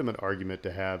legitimate argument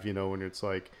to have, when it's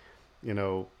like,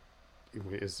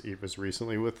 it was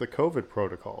recently with the COVID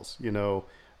protocols,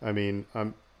 I mean,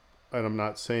 I'm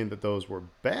not saying that those were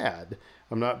bad.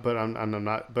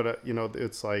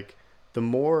 It's like, the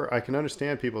more I can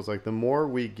understand people, it's like the more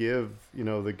we give,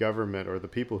 the government or the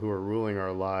people who are ruling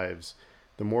our lives,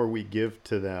 the more we give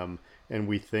to them, and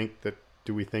we think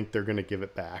do we think they're going to give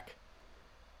it back?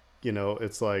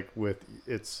 It's like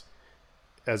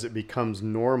as it becomes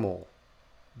normal,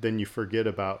 then you forget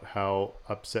about how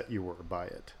upset you were by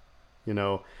it.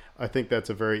 I think that's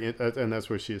and that's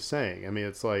what she is saying. I mean,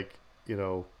 it's like,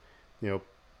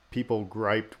 people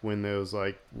griped when there was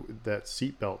like that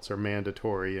seatbelts are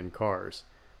mandatory in cars.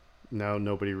 Now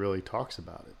nobody really talks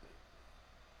about it.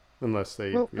 Unless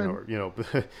they,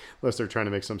 unless they're trying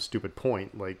to make some stupid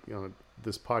point, like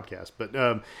this podcast. But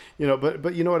but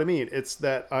you know what I mean. It's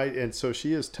that and so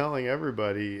she is telling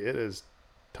everybody it is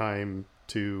time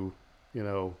to,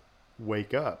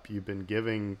 wake up. You've been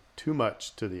giving too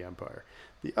much to the Empire.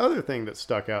 The other thing that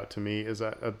stuck out to me is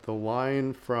that the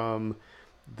line from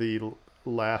the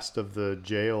last of the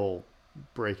jail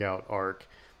breakout arc,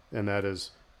 and that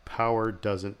is, power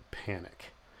doesn't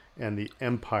panic, and the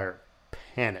Empire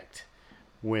panicked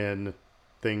when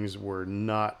things were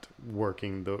not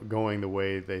going the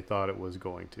way they thought it was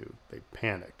going to. They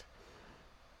panicked.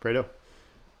 Fredo?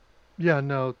 Yeah,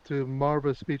 no, to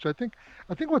Marva's speech, I think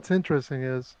what's interesting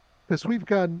is because we've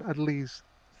gotten at least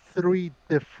 3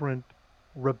 different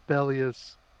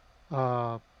rebellious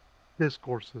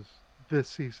discourses this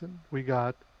season. We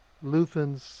got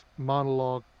Luthen's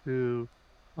monologue to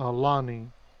Lonnie,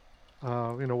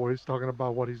 where he's talking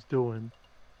about what he's doing.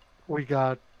 We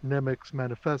got Nemec's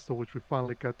manifesto, which we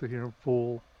finally got to hear in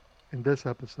full in this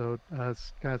episode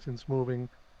as Cassian's moving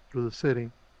through the city.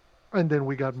 And then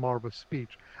we got Marva's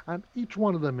speech. And each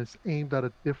one of them is aimed at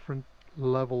a different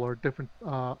level or different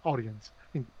audience.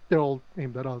 I mean, they're all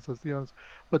aimed at us, let's be honest.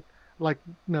 But like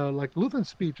Luthen's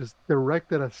speech is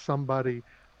directed at somebody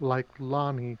like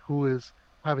Lonnie, who is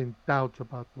having doubts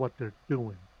about what they're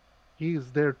doing.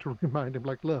 He's there to remind him,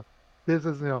 like, look, this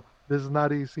is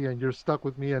not easy, and you're stuck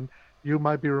with me, and you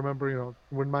might be remembering,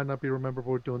 we might not be remembering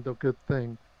we're doing the good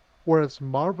thing. Whereas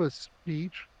Marva's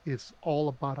speech is all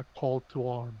about a call to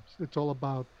arms. It's all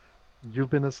about,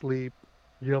 you've been asleep,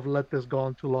 you have let this go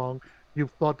on too long,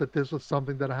 you've thought that this was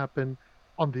something that happened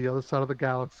on the other side of the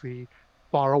galaxy,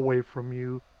 far away from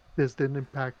you. This didn't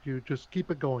impact you. Just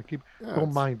keep it going.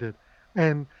 Don't mind it.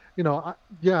 And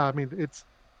I mean,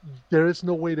 there is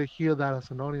no way to hear that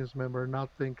as an audience member and not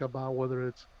think about whether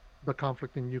it's the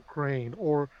conflict in Ukraine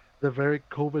or the very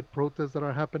COVID protests that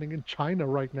are happening in China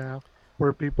right now,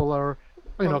 where people are,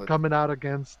 coming out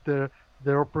against their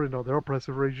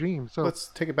oppressive regime. So let's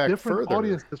take it back different further.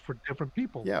 Audiences for different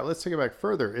people. Yeah, let's take it back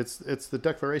further. It's the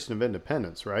Declaration of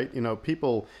Independence, right?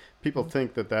 People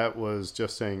think that was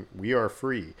just saying we are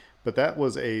free, but that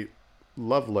was a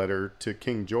love letter to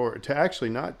King George. To actually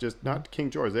not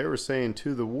King George. They were saying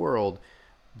to the world,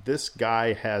 this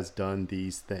guy has done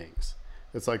these things.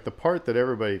 It's like the part that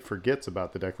everybody forgets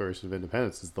about the Declaration of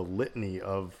Independence is the litany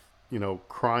of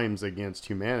crimes against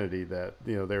humanity that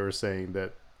they were saying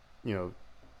that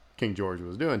King George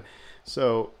was doing.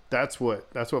 So that's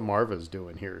what Marva's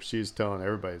doing here. She's telling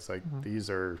everybody, it's like, these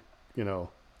are,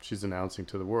 she's announcing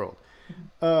to the world.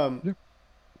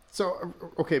 So,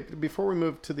 okay, before we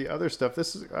move to the other stuff,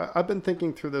 I've been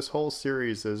thinking through this whole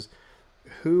series is,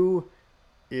 who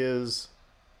is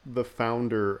the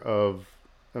founder of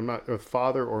I'm not a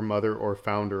father or mother or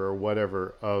founder or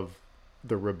whatever of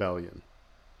the rebellion.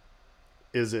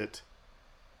 Is it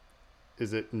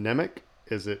Nemec?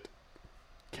 Is it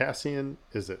Cassian?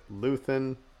 Is it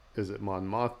Luthen? Is it Mon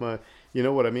Mothma? You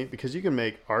know what I mean? Because you can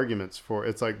make arguments for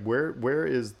it's like where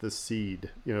is the seed?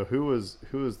 You know, who is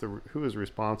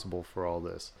responsible for all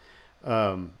this?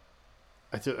 I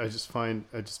just find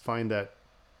that,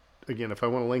 again, if I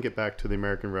want to link it back to the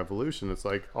American Revolution, it's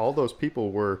like all those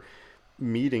people were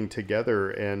meeting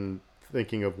together and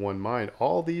thinking of one mind.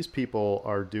 All these people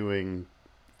are doing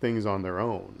things on their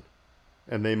own,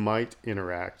 and they might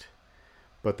interact,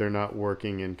 but they're not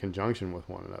working in conjunction with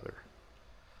one another.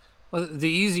 Well, the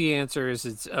easy answer is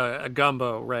it's a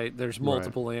gumbo, right? There's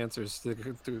multiple answers to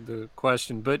the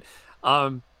question, but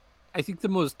I think the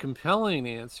most compelling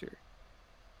answer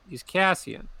is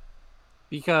Cassian,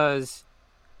 because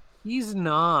he's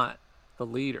not the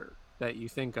leader that you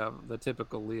think of, the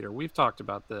typical leader. We've talked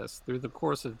about this through the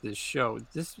course of this show.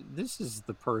 This is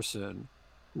the person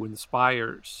who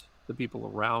inspires the people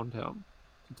around him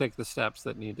to take the steps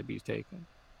that need to be taken.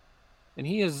 And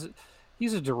he's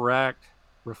a direct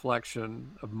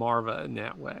reflection of Marva in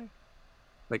that way.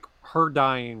 Like her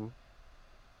dying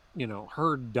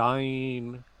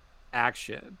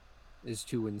action is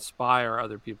to inspire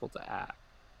other people to act.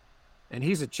 And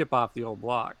he's a chip off the old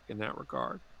block in that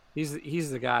regard. He's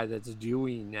the guy that's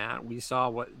doing that. We saw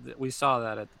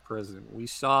that at the prison. We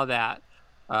saw that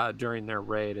during their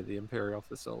raid of the Imperial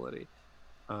facility.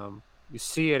 You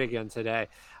see it again today.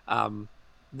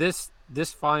 This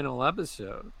final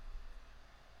episode,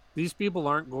 these people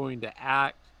aren't going to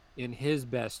act in his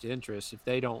best interest if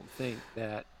they don't think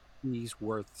that he's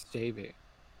worth saving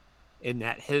and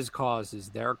that his cause is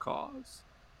their cause.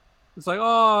 It's like,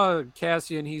 oh,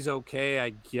 Cassian, he's okay, I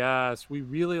guess. We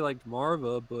really liked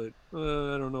Marva, but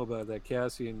I don't know about that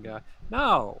Cassian guy.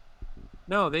 No,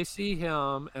 they see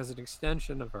him as an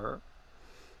extension of her.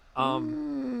 I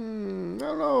don't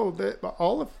know.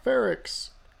 All the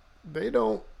Ferrix, they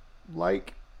don't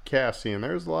like Cassian.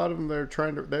 There's a lot of them that are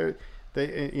trying to. They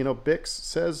Bix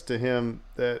says to him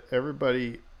that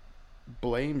everybody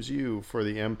blames you for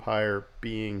the Empire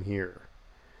being here,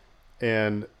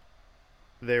 and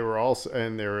he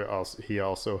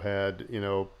also had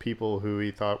people who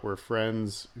he thought were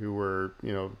friends who were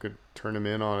could turn him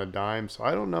in on a dime. So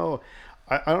I don't know.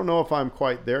 I don't know if I'm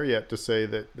quite there yet to say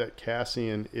that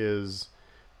Cassian is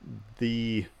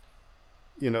the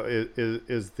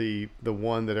is the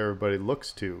one that everybody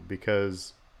looks to,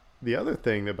 because the other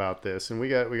thing about this, and we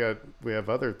have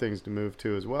other things to move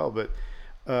to as well, but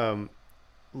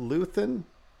Luthen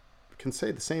can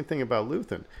say the same thing about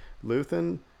Luthen.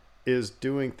 Luthen is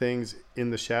doing things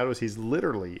in the shadows. He's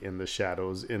literally in the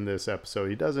shadows in this episode.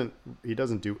 He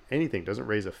doesn't do anything, doesn't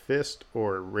raise a fist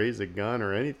or raise a gun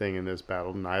or anything in this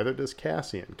battle. Neither does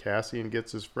Cassian. Cassian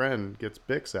gets his friend, gets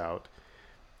Bix out.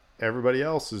 Everybody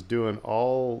else is doing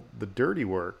all the dirty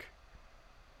work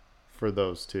for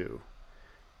those two.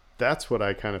 That's what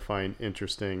I kind of find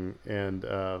interesting. And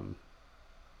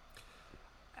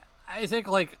I think,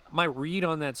 like, my read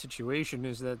on that situation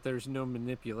is that there's no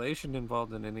manipulation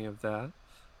involved in any of that,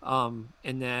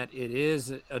 and that it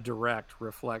is a direct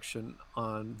reflection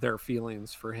on their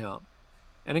feelings for him,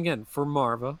 and again for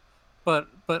Marva, but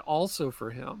also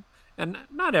for him. And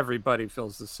not everybody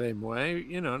feels the same way.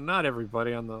 Not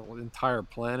everybody on the entire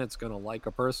planet's gonna like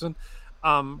a person,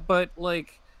 but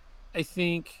like, I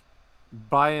think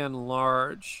by and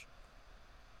large,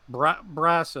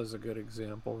 Brass is a good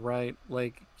example, right?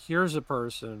 Like, here's a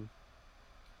person,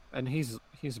 and he's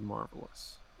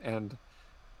marvelous, and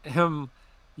him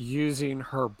using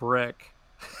her brick,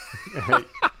 the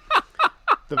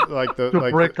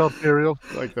brick Imperial,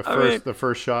 like the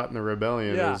first shot in the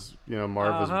rebellion is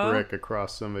Marva's brick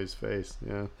across somebody's face,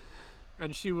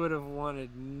 and she would have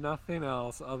wanted nothing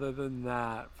else other than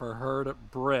that for her to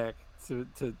brick to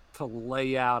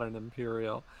lay out an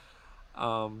Imperial.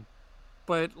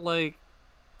 But, like,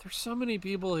 there's so many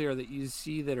people here that you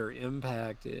see that are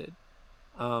impacted.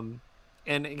 And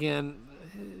again,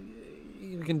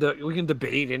 we can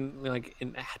debate in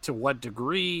to what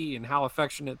degree and how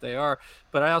affectionate they are.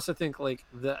 But I also think, like,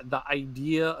 the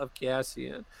idea of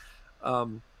Cassian,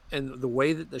 and the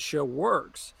way that the show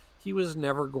works, he was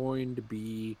never going to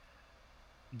be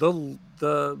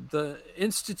the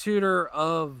institutor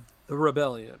of the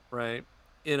rebellion, right?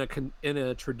 In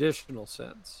a traditional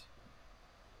sense.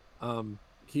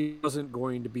 He wasn't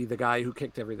going to be the guy who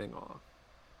kicked everything off.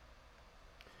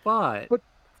 But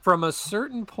from a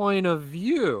certain point of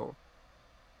view,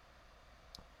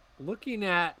 looking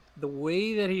at the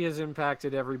way that he has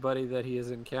impacted everybody that he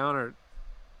has encountered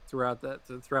throughout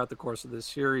the course of this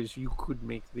series, you could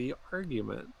make the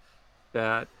argument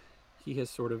that he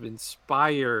has sort of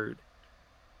inspired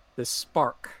this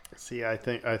spark. See, I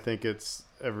think it's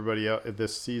everybody else.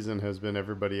 This season has been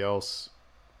everybody else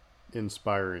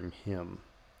inspiring him.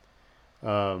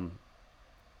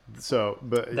 So,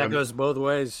 but that goes both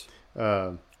ways.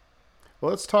 Well,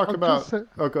 let's talk about.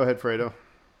 Oh, go ahead, Fredo.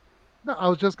 No, I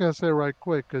was just gonna say right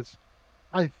quick because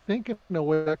I think in a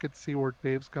way I could see where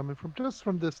Dave's coming from, just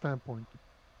from this standpoint.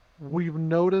 We've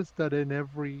noticed that in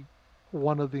every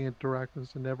one of the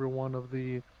interactions, uh, in every one of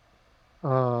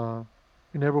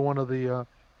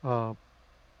the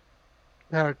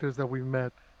characters that we've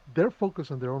met, they're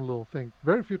focused on their own little thing.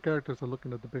 Very few characters are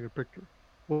looking at the bigger picture.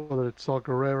 Whether it's Saw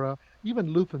Gerrera,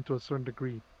 even Luthen to a certain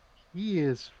degree, he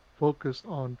is focused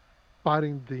on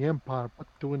fighting the Empire, but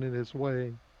doing it his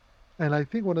way. And I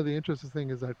think one of the interesting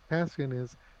things is that Cassian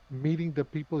is meeting the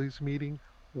people he's meeting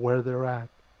where they're at.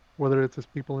 Whether it's his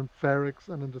people in Ferrix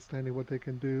and understanding what they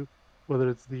can do, whether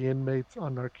it's the inmates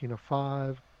on Narkina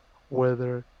 5,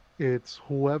 whether it's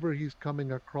whoever he's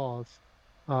coming across,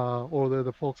 or they're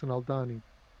the folks in Aldani.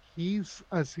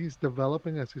 As he's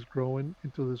developing, as he's growing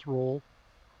into this role,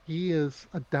 he is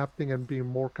adapting and being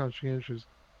more conscientious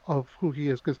of who he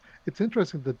is. Because it's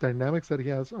interesting, the dynamics that he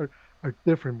has are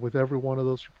different with every one of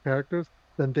those characters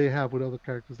than they have with other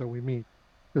characters that we meet.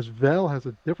 Because Vel has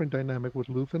a different dynamic with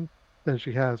Luthen than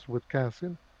she has with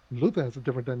Cassian. Luthen has a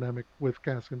different dynamic with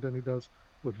Cassian than he does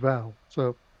with Val.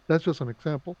 So that's just an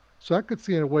example. So I could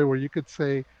see in a way where you could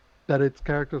say that it's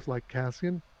characters like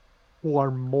Cassian who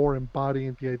are more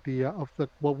embodying the idea of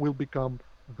what will become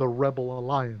the Rebel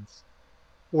Alliance.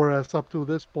 Whereas up to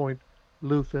this point,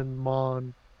 Luthen,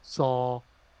 Mon, Saw,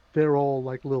 they're all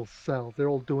like little cells. They're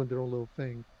all doing their own little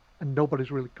thing, and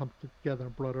nobody's really come together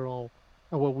and brought it all.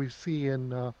 And what we see in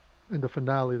the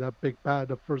finale, that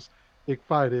the first big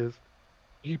fight, is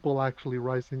people actually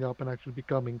rising up and actually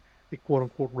becoming a quote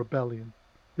unquote rebellion.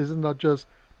 This is not just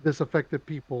disaffected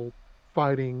people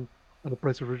fighting an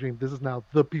oppressive regime. This is now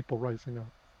the people rising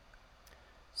up.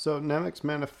 So Nemec's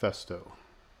manifesto.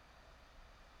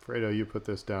 Fredo, you put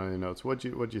this down in the notes. What'd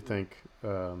you think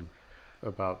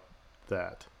about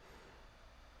that?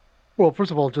 Well,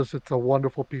 first of all, just it's a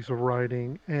wonderful piece of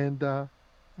writing, and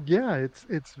yeah,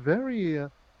 it's very.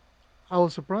 I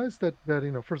was surprised that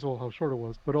first of all how short it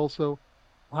was, but also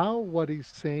how what he's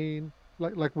saying,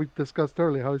 like we discussed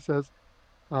earlier, how he says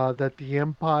that the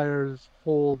empire's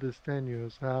hold is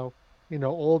tenuous, how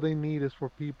all they need is for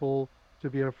people to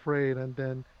be afraid, and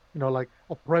then like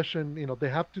oppression, they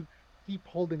have to keep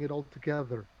holding it all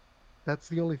together. That's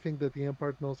the only thing that the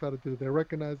empire knows how to do. They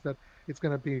recognize that it's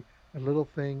going to be a little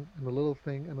thing and a little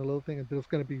thing and a little thing, and there's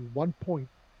going to be one point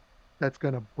that's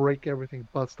going to break everything,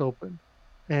 bust open.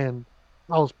 And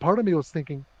part of me was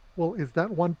thinking, well, is that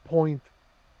one point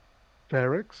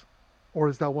Ferrix, or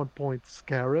is that one point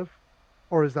Scarif,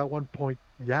 or is that one point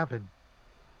Yavin? And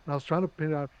I was trying to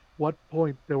figure out what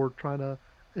point they were trying to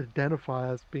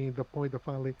identify as being the point that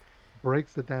finally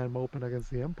breaks the dam open against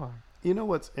the Empire. You know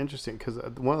what's interesting? Because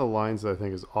one of the lines that I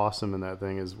think is awesome in that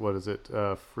thing is, what is it?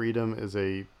 Freedom is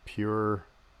a pure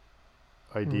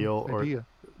ideal or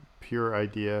pure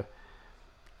idea.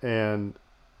 And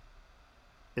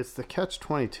it's the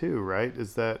catch-22, right?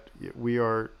 Is that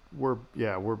we're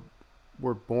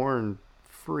born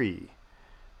free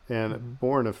and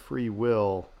born of free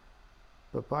will,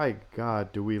 but by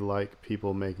God, do we like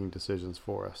people making decisions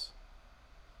for us?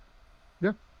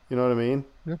 Yeah. You know what I mean?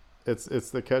 Yeah. It's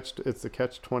the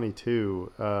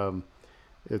catch-22.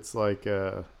 It's like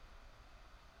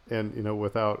and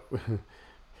without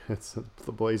it's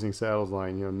the Blazing Saddles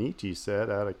line. Nietzsche said,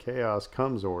 "Out of chaos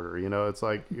comes order." It's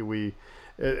like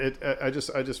I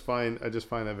just find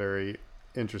that very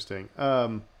interesting.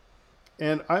 And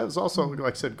I was also,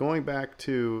 like I said, going back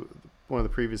to one of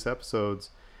the previous episodes,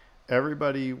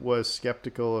 everybody was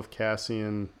skeptical of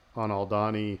Cassian on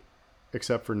Aldani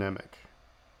except for Nemec.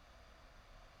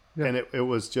 Yeah. And it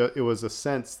was a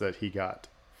sense that he got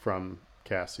from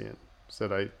Cassian.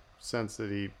 Said, I sense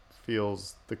that he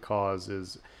feels the cause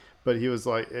is, but he was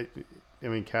like,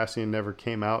 Cassian never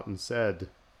came out and said,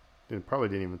 and probably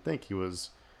didn't even think he was,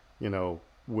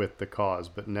 with the cause,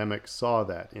 but Nemec saw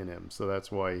that in him. So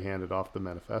that's why he handed off the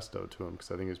manifesto to him,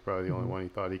 because I think he was probably the only one he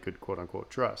thought he could quote unquote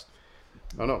trust.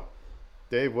 I don't know.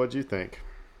 Dave, what'd you think?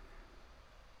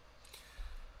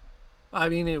 I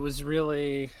mean, it was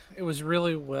really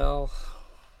well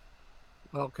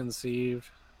conceived,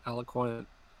 eloquent,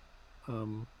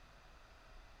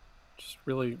 just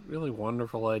really, really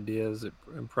wonderful ideas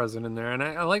and present in there. And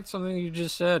I liked something you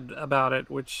just said about it,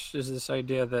 which is this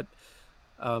idea that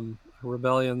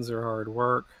rebellions are hard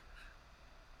work.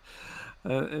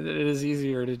 it is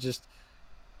easier to just,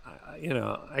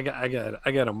 I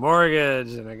got a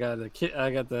mortgage, and I got the kid,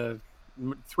 I got the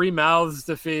 3 mouths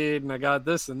to feed, and I got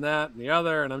this and that and the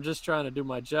other, and I'm just trying to do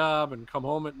my job and come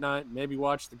home at night and maybe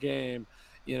watch the game,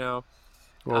 you know.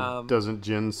 Well, doesn't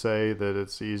Jin say that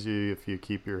it's easy if you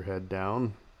keep your head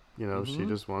down? She Mm-hmm.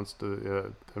 just wants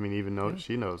to. Even though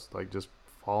she knows, like, just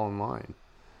fall in line.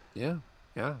 Yeah,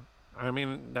 yeah. I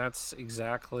mean, that's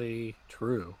exactly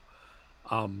true.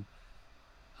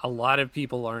 A lot of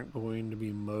people aren't going to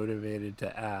be motivated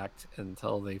to act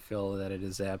until they feel that it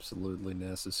is absolutely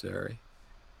necessary.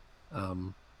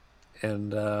 And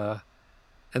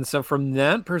so from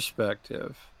that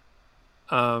perspective,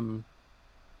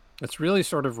 it's really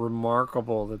sort of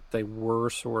remarkable that they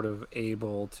were sort of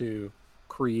able to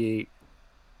create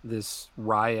this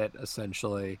riot,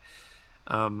 essentially.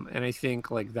 And I think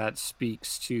like that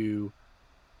speaks to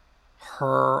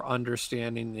her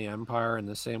understanding the Empire in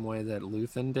the same way that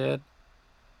Luthen did,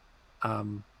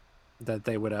 that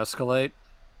they would escalate,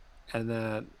 and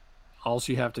that all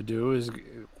you have to do is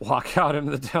walk out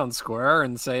into the town square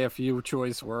and say a few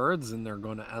choice words, and they're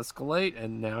going to escalate,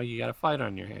 and now you got a fight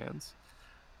on your hands.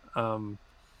 And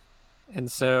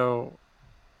so,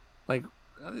 like,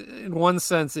 in one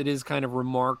sense, it is kind of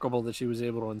remarkable that she was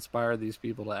able to inspire these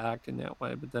people to act in that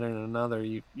way, but then in another,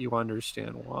 you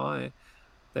understand why.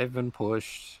 They've been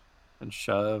pushed and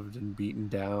shoved and beaten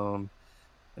down,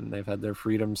 and they've had their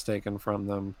freedoms taken from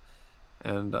them.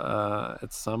 And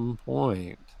at some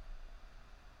point,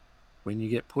 when you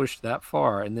get pushed that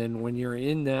far, and then when you're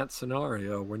in that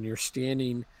scenario, when you're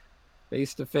standing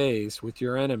face to face with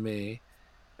your enemy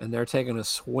and they're taking a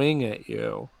swing at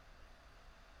you,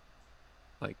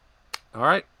 like, all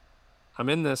right, I'm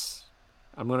in this.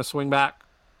 I'm going to swing back.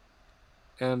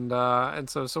 And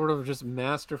so sort of just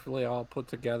masterfully all put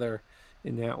together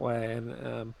in that way.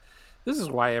 And this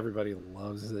is why everybody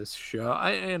loves this show.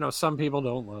 I know some people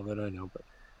don't love it, I know, but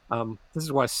this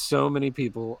is why so many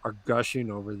people are gushing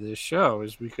over this show,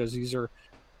 is because these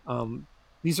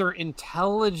are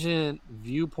intelligent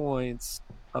viewpoints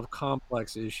of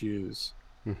complex issues.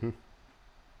 Mm-hmm.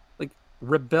 Like,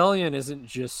 rebellion isn't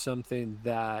just something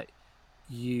that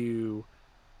you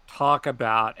talk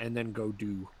about and then go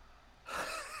do.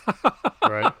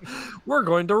 Right. We're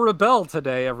going to rebel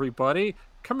today, everybody.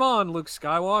 Come on, Luke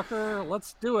Skywalker,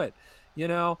 let's do it.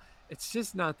 It's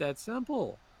just not that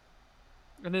simple.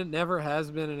 And it never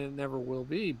has been, and it never will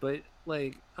be. But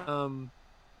like,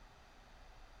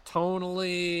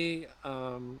 tonally,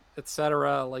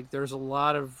 etc. Like, there's a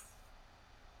lot of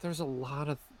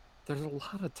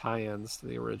tie-ins to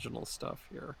the original stuff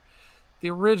here.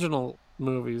 The original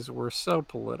movies were so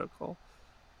political,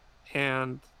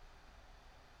 and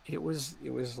it was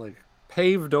like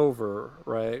paved over,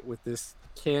 right, with this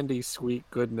candy sweet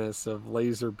goodness of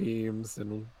laser beams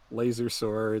and laser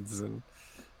swords and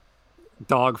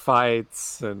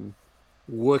dogfights and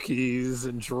Wookiees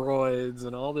and droids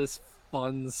and all this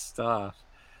fun stuff.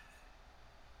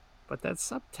 But that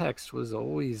subtext was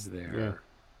always there. Yeah.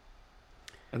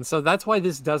 And so that's why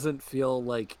this doesn't feel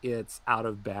like it's out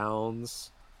of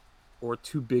bounds or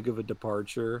too big of a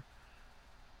departure,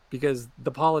 because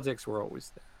the politics were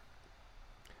always there.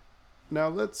 Now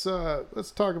let's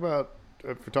talk about,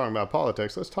 if we're talking about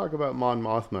politics, let's talk about Mon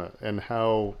Mothma and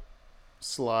how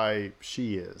sly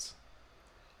she is.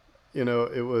 It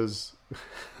was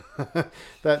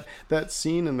that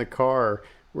scene in the car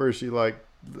where she like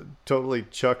totally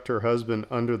chucked her husband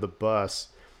under the bus,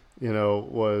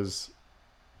 was.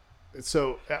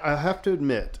 So I have to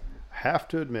admit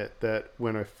that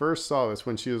when I first saw this,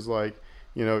 when she was like,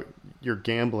 you're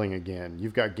gambling again,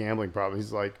 you've got gambling problems.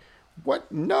 He's like,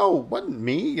 what? No, wasn't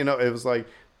me. It was like,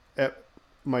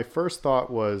 my first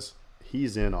thought was,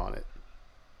 he's in on it.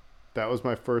 That was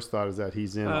my first thought, is that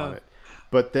he's in on it.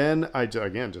 But then I,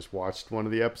 again, just watched one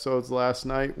of the episodes last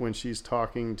night when she's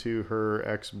talking to her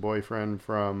ex-boyfriend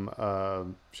from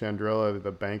Chandrilla,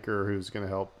 the banker who's going to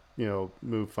help,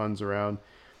 move funds around.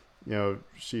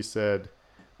 She said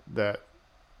that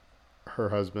her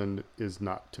husband is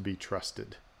not to be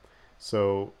trusted.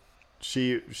 So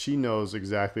she knows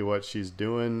exactly what she's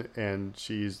doing, and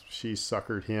she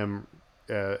suckered him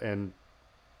and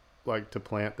like to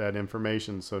plant that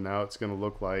information. So now it's going to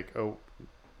look like, oh,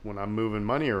 when I'm moving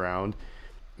money around,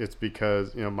 it's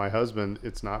because, my husband,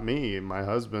 it's not me. My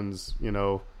husband's,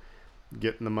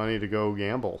 getting the money to go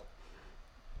gamble.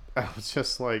 I was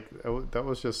just like, that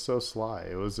was just so sly.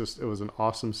 It was an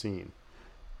awesome scene.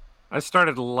 I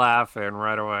started laughing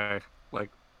right away, like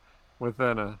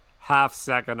within a half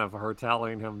second of her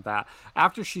telling him that.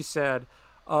 After she said,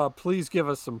 please give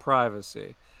us some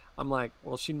privacy. I'm like,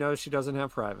 well, she knows she doesn't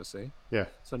have privacy. Yeah.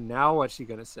 So now what's she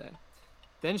gonna say?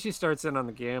 Then she starts in on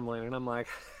the gambling, and I'm like,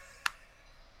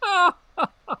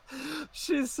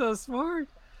 she's so smart.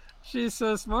 She's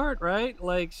so smart, right?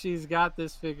 Like, she's got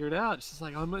this figured out. She's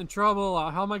like, I'm in trouble.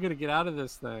 How am I gonna get out of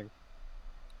this thing?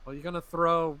 Well, you're gonna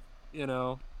throw,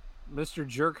 Mr.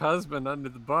 Jerk husband under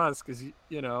the bus because He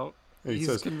he's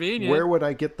says, convenient. "Where would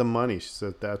I get the money?" She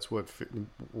said, "That's what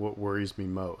worries me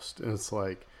most." And it's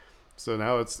like, so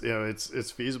now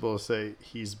it's feasible to say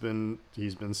he's been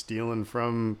stealing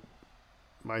from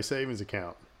my savings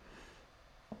account.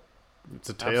 It's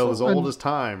a tale as Absolutely. old as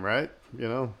time, right?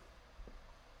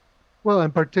 Well,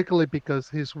 and particularly because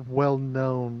he's well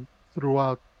known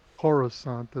throughout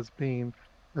Coruscant as being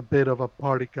a bit of a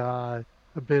party guy,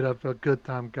 a bit of a good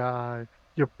time guy,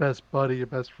 your best buddy, your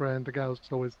best friend, the guy who's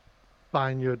always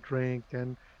buying you a drink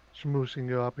and schmoozing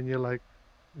you up, and you're like,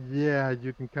 yeah,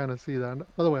 you can kind of see that. And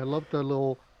by the way, I love the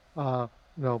little, uh,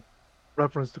 you know,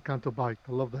 reference to Canto Bite.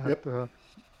 I love that. Yep.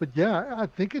 But yeah, I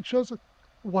think it shows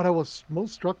what I was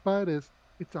most struck by it is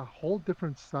it's a whole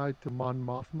different side to Mon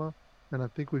Mothma than I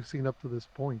think we've seen up to this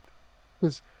point.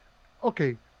 Because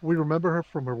okay, we remember her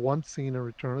from her one scene in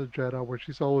Return of the Jedi where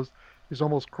she's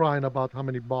almost crying about how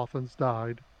many Bothans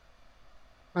died,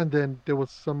 and then there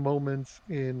was some moments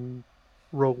in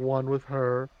Rogue One with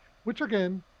her, which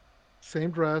again,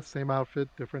 same dress, same outfit,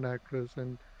 different actress,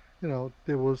 and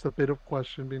there was a bit of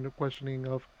questioning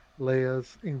of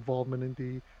Leia's involvement in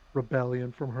the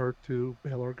rebellion from her to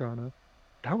Bail Organa.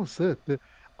 That was it.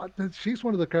 She's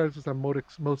one of the characters I'm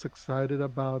most excited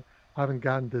about having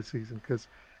gotten this season because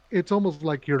it's almost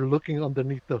like you're looking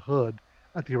underneath the hood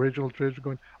at the original trilogy,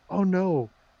 going, "Oh no,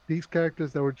 these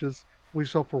characters that were just we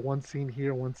saw for one scene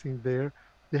here, one scene there,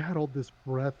 they had all this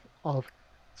breadth of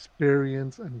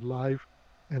experience and life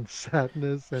and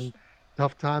sadness and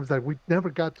tough times that we never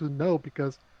got to know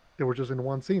because they were just in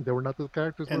one scene. They were not the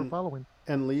characters we were And following."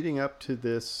 and leading up to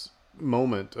this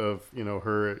moment of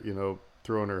her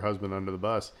throwing her husband under the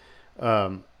bus,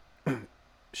 um,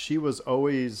 she was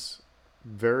always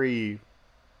very.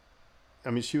 I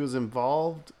mean, she was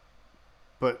involved,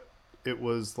 but it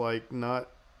was like not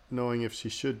knowing if she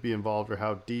should be involved or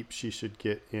how deep she should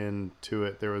get into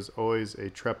it. There was always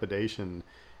a trepidation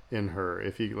in her.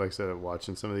 If you, like I said,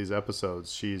 watching some of these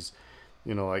episodes, she's,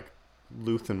 like,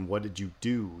 Luthen, what did you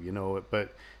do?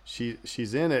 But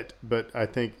she's in it. But I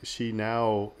think she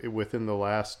now, within the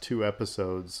last 2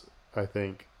 episodes, I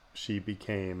think she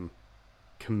became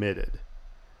committed.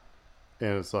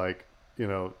 And it's like,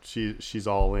 she's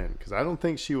all in, because I don't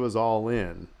think she was all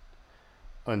in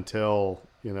until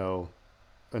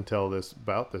this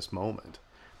moment.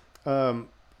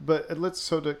 But let's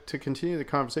to continue the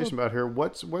conversation about her.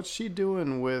 What's she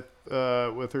doing with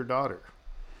her daughter?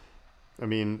 I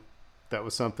mean, that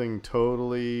was something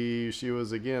totally she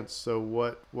was against. So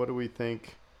what do we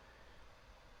think?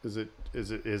 Is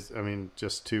I mean,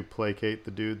 just to placate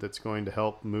the dude that's going to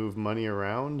help move money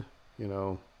around?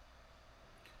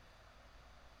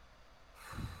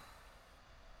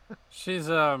 She's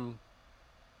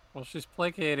she's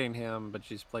placating him, but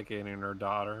she's placating her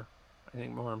daughter, I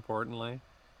think, more importantly,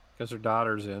 because her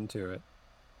daughter's into it.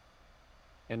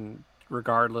 And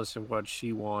regardless of what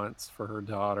she wants for her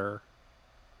daughter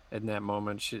in that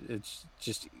moment, it's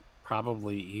just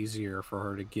probably easier for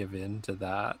her to give in to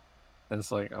that. And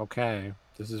it's like, okay,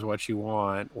 this is what you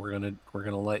want. We're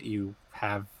gonna let you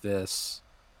have this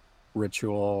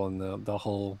ritual and the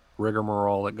whole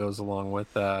rigmarole that goes along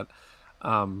with that.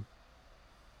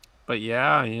 But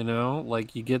yeah,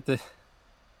 like you get the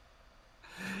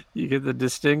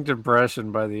distinct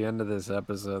impression by the end of this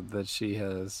episode that she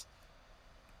has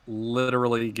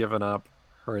literally given up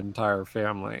her entire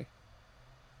family.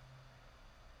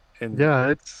 And Yeah,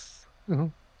 it's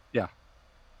yeah.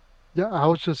 Yeah, I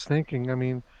was just thinking, I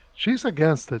mean, she's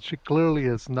against it. She clearly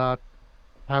is not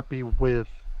happy with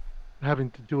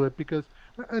having to do it because,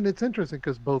 and it's interesting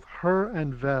because both her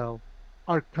and Val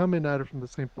are coming at it from the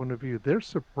same point of view. They're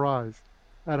surprised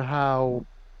at how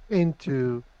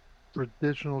into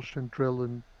traditional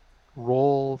Chandrillan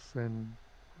roles and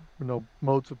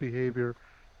modes of behavior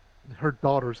her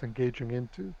daughter's engaging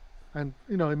into. And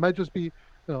it might just be,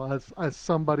 as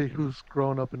somebody who's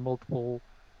grown up in multiple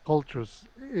cultures,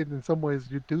 in some ways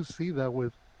you do see that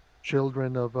with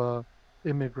children of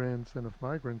immigrants and of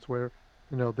migrants where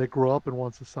they grow up in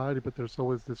one society, but there's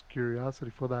always this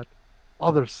curiosity for that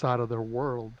other side of their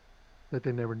world that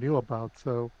they never knew about.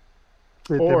 So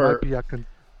there might Or be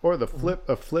or the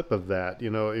flip of that.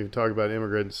 You talk about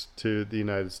immigrants to the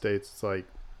United States. It's like,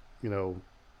 when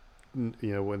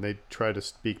they try to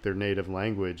speak their native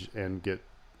language and get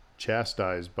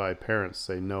chastised by parents,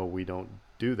 say, no, we don't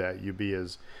do that. You be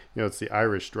as, it's the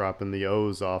Irish dropping the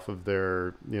O's off of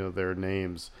their, their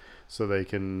names so they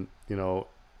can,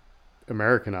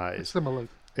 Americanize. Assimilate.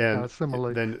 And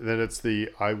Assimilate. then it's the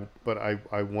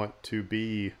I want to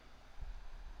be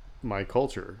my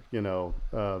culture,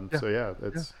 So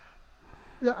it's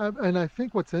and I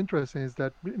think what's interesting is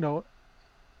that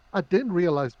I didn't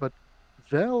realize, but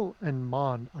Vel and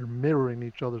Mon are mirroring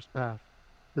each other's path.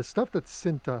 The stuff that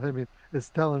Cinta, is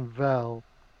telling Vel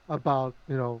about,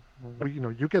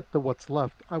 you get the what's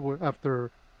left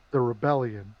after the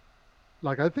rebellion.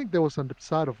 Like I think there was on the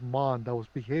side of Mon that was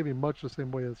behaving much the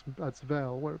same way as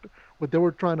Vel, where they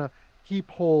were trying to keep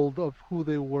hold of who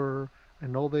they were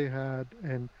and all they had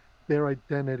and their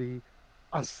identity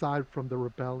aside from the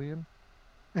rebellion.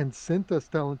 And Cinta's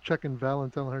checking Val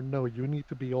and telling her, no, you need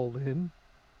to be all in,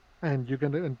 and you're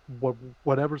gonna, and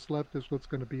whatever's left is what's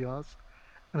gonna be us.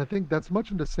 And I think that's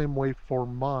much in the same way for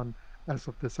Mon as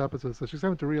of this episode. So she's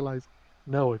having to realize,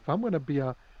 no, if I'm gonna be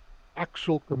a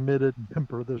actual committed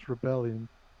member of this rebellion,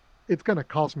 it's gonna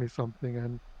cost me something,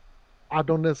 and I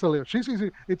don't necessarily. She's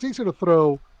easy. It's easy to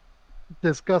throw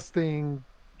disgusting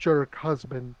jerk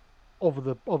husband over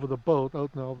the boat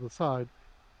out over the side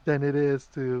than it is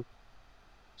to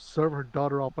serve her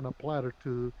daughter up on a platter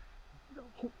to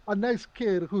a nice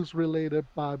kid who's related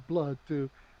by blood to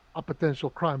a potential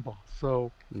crime boss.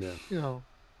 So, yeah.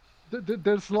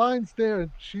 There's lines there,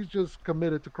 and she's just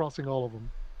committed to crossing all of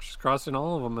them. She's crossing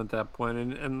all of them at that point,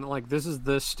 and like this is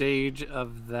the stage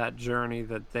of that journey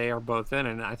that they are both in,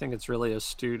 and I think it's really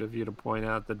astute of you to point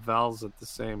out that Val's at the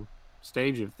same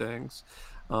stage of things,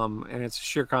 and it's a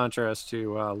sheer contrast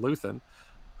to Luthen,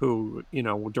 who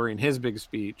during his big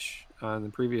speech in the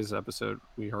previous episode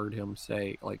we heard him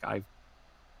say like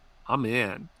I'm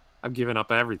in, I've given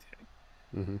up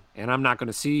everything, and I'm not going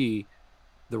to see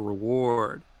the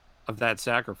reward of that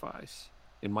sacrifice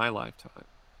in my lifetime,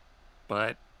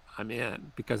 but I'm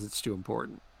in because it's too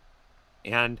important.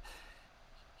 And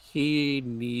he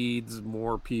needs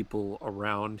more people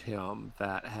around him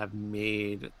that have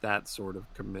made that sort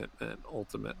of commitment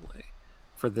ultimately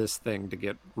for this thing to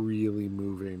get really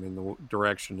moving in the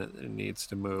direction it needs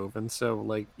to move. And so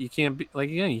like you can't be like,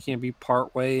 again, you can't be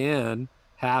part way in,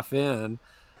 half in.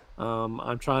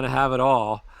 I'm trying to have it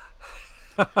all.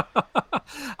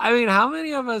 I mean, how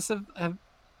many of us have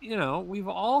we've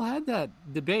all had that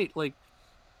debate, like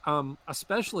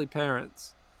especially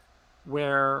parents,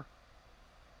 where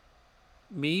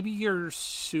maybe you're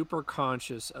super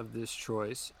conscious of this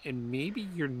choice and maybe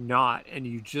you're not, and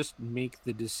you just make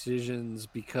the decisions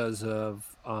because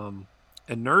of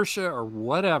inertia or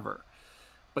whatever,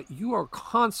 but you are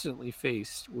constantly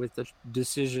faced with the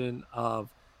decision of,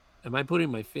 am I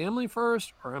putting my family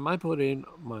first, or am I putting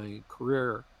my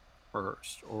career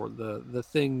first, or the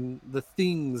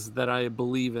things that I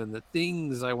believe in, the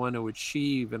things I want to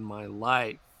achieve in my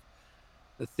life,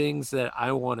 the things that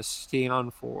I want to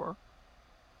stand for?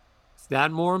 Is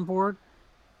that more important,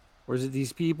 or is it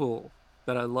these people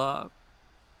that I love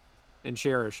and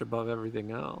cherish above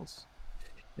everything else?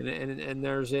 And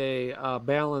there's a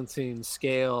balancing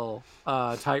scale,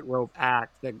 tightrope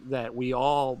act that we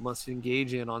all must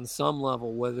engage in on some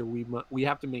level, whether we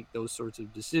have to make those sorts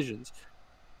of decisions.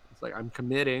 It's like, I'm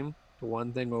committing to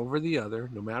one thing over the other,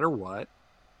 no matter what.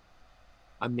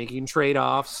 I'm making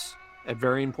trade-offs at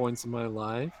varying points in my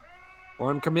life, or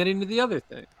I'm committing to the other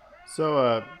thing.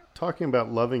 So, talking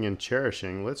about loving and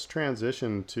cherishing, let's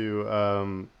transition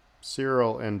to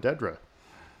Cyril and Dedra.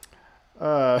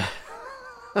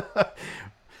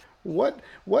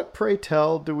 What pray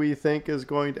tell do we think is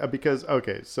going to, because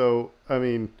okay, so I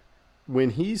mean,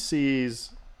 when he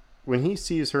sees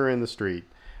her in the street,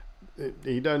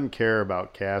 he doesn't care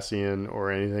about Cassian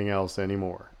or anything else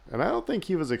anymore, and I don't think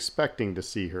he was expecting to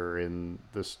see her in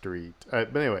the street,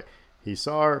 but anyway, he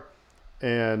saw her,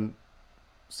 and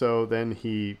so then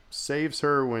he saves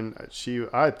her when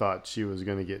I thought she was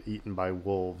going to get eaten by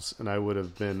wolves, and I would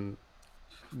have been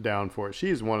down for it.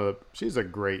 She's a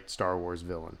great Star Wars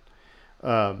villain.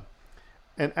 And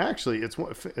actually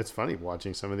it's funny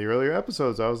watching some of the earlier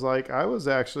episodes. I was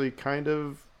actually kind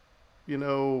of,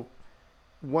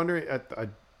 wondering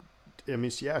I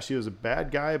mean, yeah, she was a bad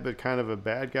guy, but kind of a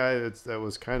bad guy that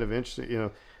was kind of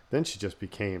interesting, then she just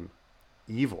became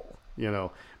evil,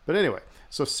 but anyway,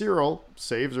 so Cyril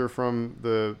saves her from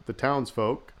the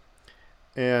townsfolk.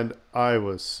 And I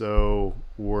was so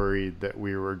worried that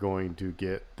we were going to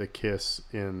get the kiss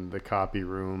in the copy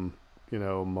room,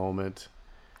 moment.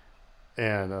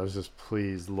 And I was just,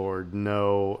 please, Lord,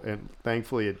 no. And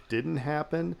thankfully it didn't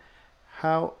happen.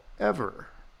 However,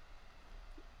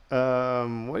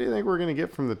 What do you think we're going to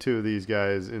get from the two of these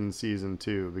guys in season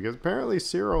 2? Because apparently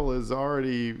Cyril is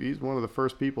he's one of the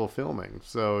first people filming,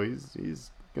 so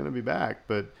he's going to be back.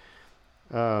 But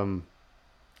are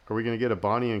we going to get a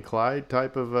Bonnie and Clyde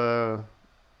type of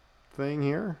thing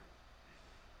here?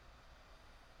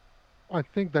 I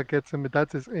think that gets him.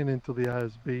 That's his in into the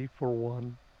ISB for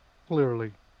one.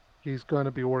 Clearly, he's going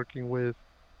to be working with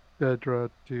Dedra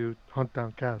to hunt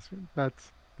down Cassian.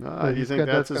 Do you think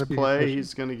that's his play?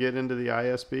 He's going to get into the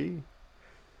ISB?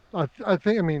 I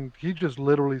think. I mean, he just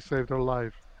literally saved her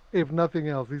life. If nothing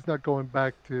else, he's not going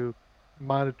back to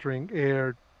monitoring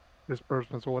air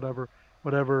disbursements or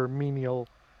whatever menial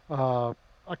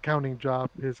accounting job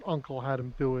his uncle had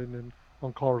him doing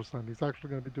on Coruscant. He's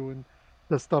actually going to be doing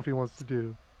the stuff he wants to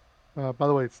do. By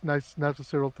the way, it's nice for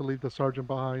Cyril to leave the sergeant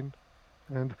behind,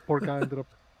 and the poor guy ended up,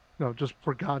 just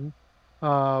forgotten.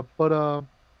 But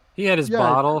he had his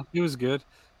bottle. He was good.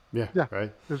 Yeah,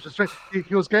 right. It was just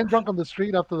he was getting drunk on the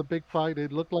street after the big fight. He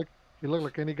looked like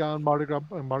any guy on Mardi Gras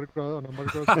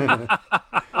street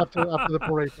after the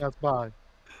parade passed by.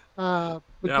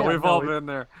 We've all been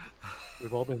there.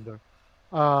 We've all been there.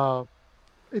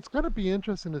 It's going to be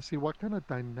interesting to see what kind of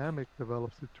dynamic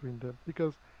develops between them,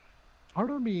 because part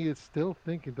of me is still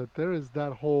thinking that there is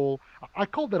that whole, I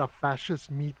called it a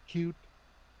fascist meet cute,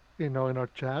 in our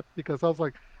chat, because I was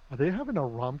like, are they having a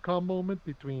rom-com moment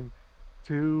between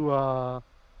two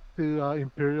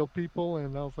imperial people?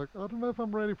 And I was like, I don't know if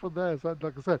I'm ready for that.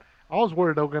 Like I said, I was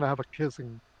worried they were going to have a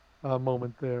kissing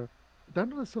moment there. I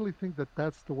don't necessarily think that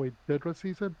that's the way Dedra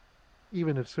sees it,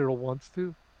 even if Cyril wants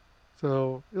to.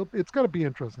 So it's going to be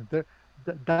interesting.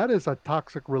 That is a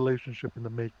toxic relationship in the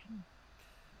making.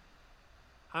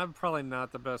 I'm probably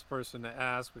not the best person to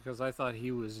ask, because I thought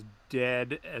he was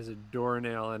dead as a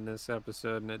doornail in this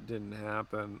episode, and it didn't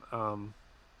happen.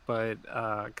 But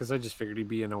because I just figured he'd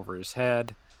be in over his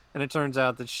head, and it turns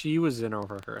out that she was in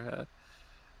over her head,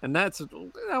 and that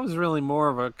was really more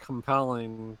of a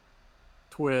compelling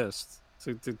twist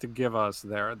to give us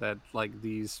there, that like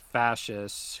these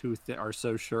fascists who are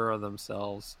so sure of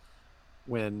themselves,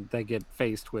 when they get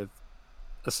faced with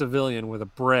a civilian with a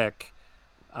brick,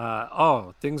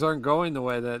 things aren't going the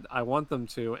way that I want them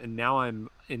to, and now I'm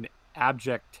in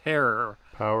abject terror.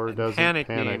 Power doesn't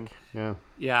panic.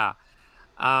 Yeah.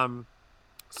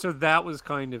 So that was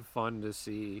kind of fun to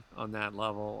see on that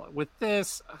level. With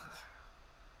this,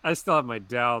 I still have my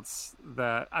doubts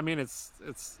that, I mean, it's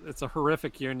a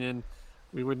horrific union.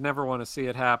 We would never want to see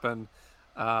it happen.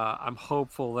 I'm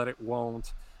hopeful that it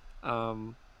won't. I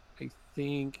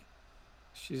think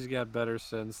she's got better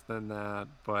sense than that,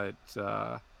 but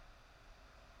I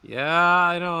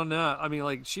don't know. I mean,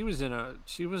 like, she was in a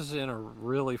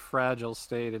really fragile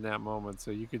state in that moment,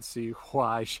 so you could see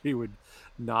why she would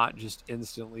not just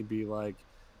instantly be like,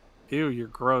 "Ew, you're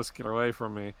gross, get away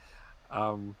from me."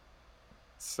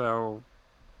 So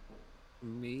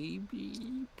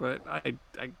maybe, but I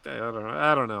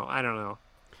don't know.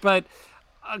 But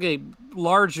okay,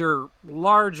 larger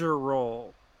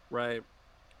role, right?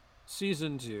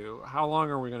 Season 2, how long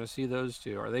are we going to see those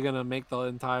two? Are they going to make the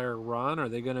entire run? Are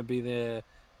they going to be the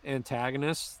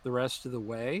antagonists the rest of the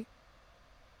way?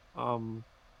 I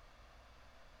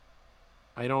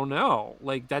don't know.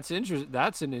 Like, that's an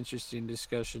interesting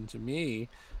discussion to me,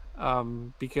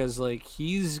 because like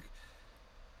he's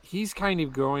kind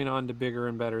of going on to bigger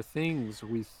and better things,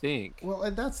 we think. Well,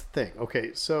 and that's the thing.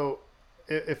 Okay, so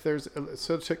if there's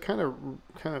to kind of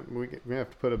we have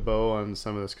to put a bow on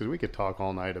some of this, because we could talk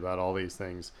all night about all these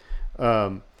things.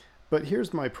 But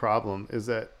here's my problem: is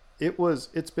that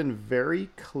it's been very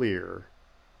clear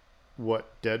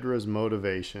what Dedra's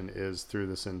motivation is through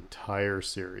this entire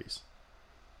series.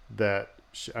 That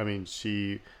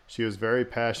she was very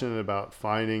passionate about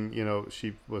finding.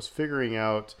 She was figuring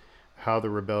out how the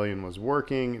rebellion was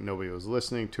working. Nobody was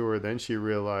listening to her. Then she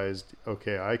realized,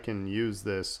 okay, I can use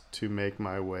this to make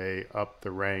my way up the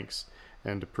ranks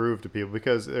and to prove to people,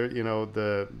 because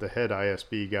the head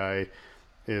ISB guy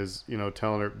is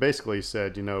telling her, basically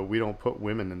said, we don't put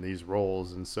women in these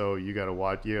roles, and so you got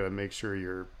to make sure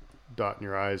you're dotting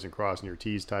your I's and crossing your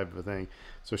T's type of a thing.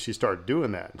 So she started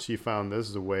doing that, and she found this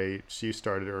is a way she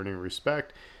started earning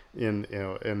respect in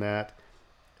that,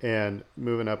 and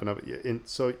moving up and up. And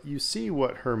so you see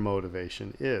what her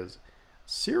motivation is.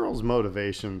 Cyril's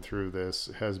motivation through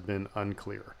this has been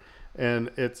unclear.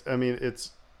 And it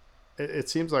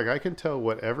seems like I can tell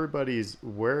what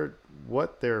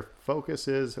their focus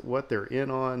is, what they're in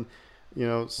on.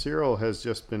 Cyril has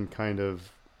just been kind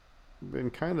of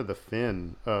the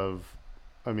Finn of,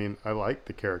 I like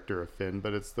the character of Finn,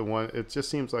 but it just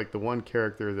seems like the one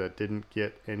character that didn't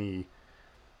get any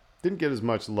didn't get as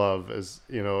much love as,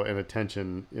 and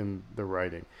attention in the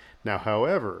writing. Now,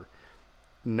 however,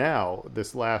 now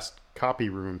this last copy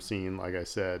room scene, like I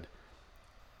said,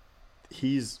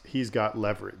 he's got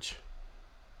leverage.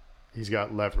 He's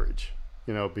got leverage,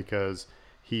 because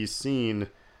he's seen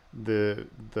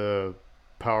the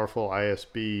powerful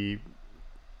ISB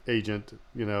agent,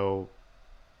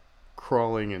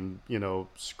 crawling and,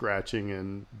 scratching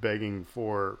and begging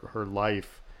for her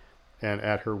life and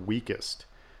at her weakest.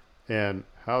 And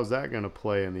how's that going to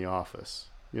play in the office?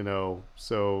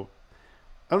 So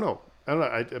I don't know.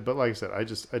 But like I said, I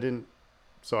didn't.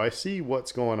 So I see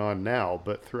what's going on now,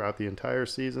 but throughout the entire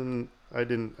season, I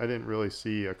didn't really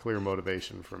see a clear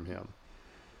motivation from him.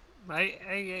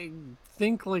 I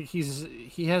think like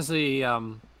he has a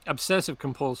obsessive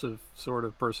compulsive sort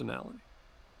of personality,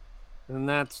 and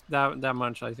that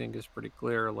much I think is pretty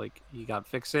clear. Like he got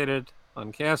fixated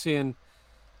on Cassian,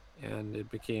 and it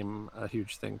became a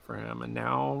huge thing for him. And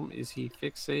now is he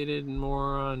fixated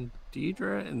more on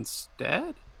Dedra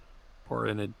instead, or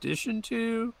in addition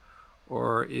to?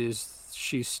 Or is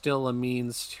she still a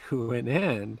means to an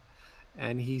end,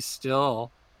 and he's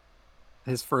still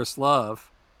his first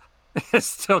love is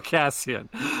still Cassian?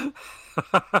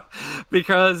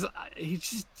 Because he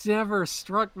just never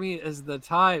struck me as the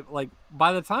type. Like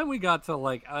by the time we got to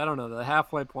I don't know, the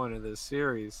halfway point of this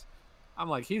series, I'm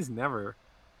like, he's never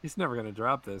gonna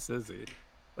drop this, is he?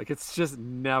 Like it's just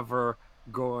never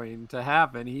going to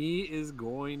happen. He is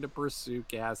going to pursue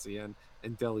Cassian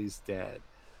until he's dead.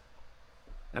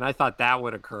 And I thought that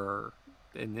would occur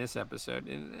in this episode.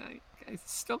 And I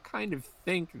still kind of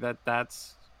think that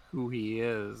that's who he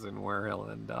is and where he'll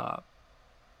end up.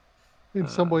 In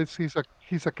some ways,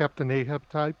 he's a Captain Ahab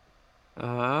type.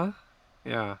 Yeah.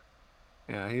 Yeah,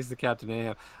 he's the Captain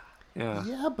Ahab. Yeah.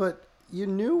 Yeah, but you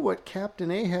knew what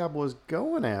Captain Ahab was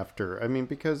going after. I mean,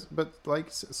 but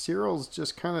Cyril's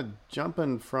just kind of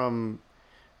jumping from...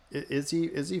 Is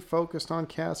he focused on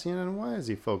Cassian, and why is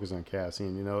he focused on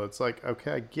Cassian? It's like,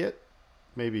 okay, I get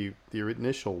maybe the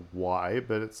initial why,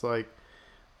 but it's like,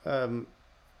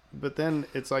 but then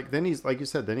it's like, then he's, like you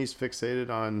said, then he's fixated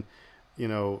on,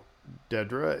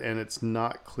 Dedra, and it's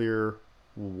not clear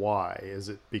why. Is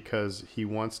it because he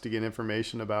wants to get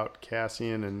information about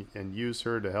Cassian and use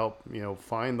her to help,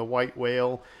 find the white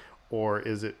whale? Or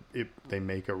is it they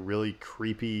make a really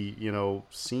creepy,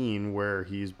 scene where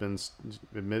he's been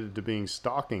admitted to being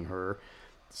stalking her?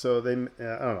 So I don't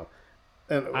know.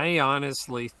 And I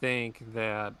honestly think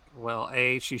that,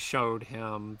 she showed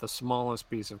him the smallest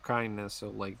piece of kindness.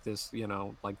 So this,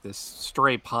 this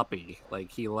stray puppy,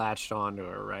 he latched onto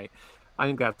her, right? I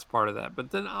think that's part of that.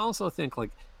 But then I also think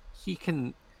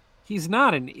he's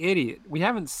not an idiot. We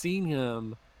haven't seen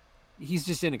him. He's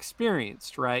just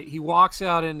inexperienced, right? He walks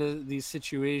out into these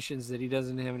situations that he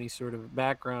doesn't have any sort of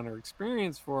background or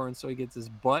experience for, and so he gets his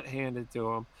butt handed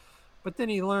to him. But then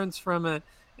he learns from it,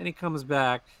 and he comes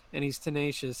back, and he's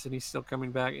tenacious, and he's still coming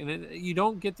back. And you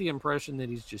don't get the impression that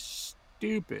he's just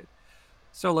stupid.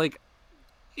 So,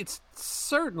 it's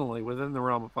certainly within the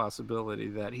realm of possibility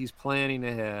that he's planning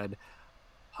ahead.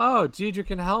 Oh, Dedra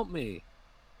can help me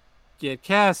get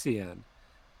Cassian.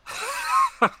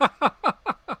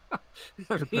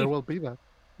 It may well be that.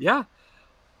 Yeah.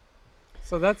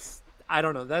 So I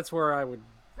don't know. That's where I would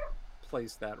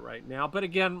place that right now. But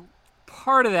again,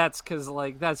 part of that's because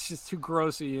that's just too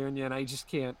gross a union. I just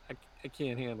can't. I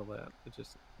can't handle that.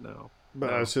 No. But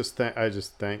no. I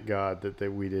just thank God that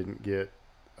we didn't get.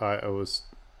 I was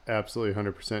absolutely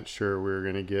 100% sure we were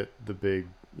going to get the big,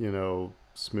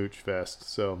 smooch fest.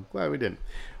 So I'm glad we didn't.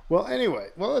 Well, anyway,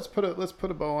 let's put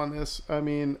a bow on this. I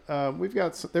mean,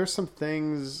 there's some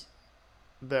things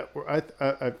that were, I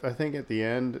think at the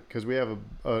end, because we have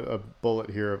a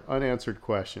bullet here of unanswered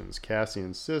questions.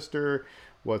 Cassian's sister,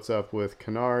 what's up with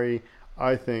Kenari?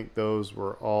 I think those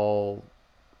were all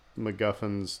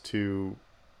MacGuffins to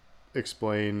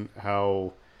explain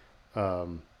how,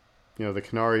 the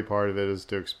Kenari part of it is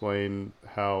to explain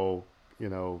how,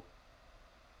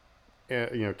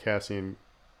 Cassian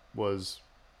was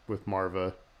with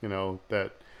Marva,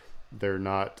 that they're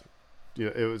not,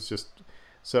 it was just,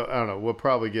 so I don't know, we'll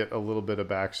probably get a little bit of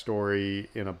backstory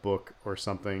in a book or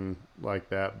something like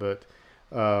that, but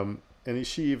and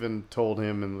she even told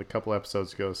him in a couple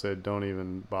episodes ago, said, don't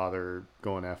even bother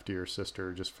going after your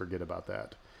sister, just forget about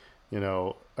that.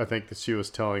 I think that she was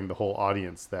telling the whole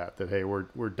audience that hey,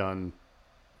 we're done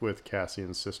with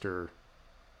Cassian's sister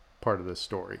part of this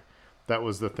story. That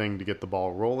was the thing to get the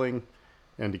ball rolling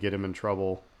and to get him in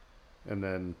trouble. And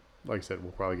then, like I said,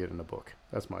 we'll probably get in a book.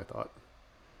 That's my thought.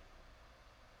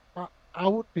 I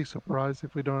would be surprised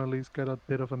if we don't at least get a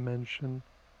bit of a mention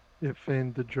if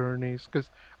in the journeys, because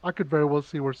I could very well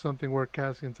see where something where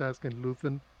Cassian's asking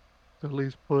Luthen to at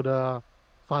least put 5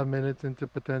 minutes into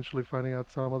potentially finding out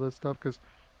some of this stuff. Because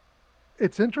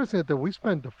it's interesting that we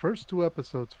spent the first two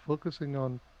episodes focusing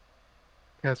on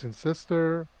Cassian's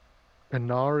sister,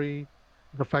 Kanari,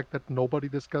 the fact that nobody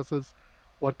discusses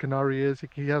what Kanari is.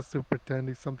 He has to pretend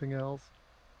he's something else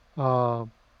uh,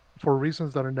 for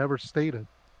reasons that are never stated.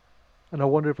 And I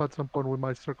wonder if at some point we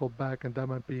might circle back and that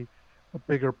might be a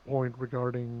bigger point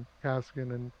regarding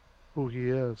Cassian and who he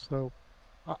is. So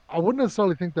I wouldn't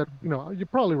necessarily think that, you're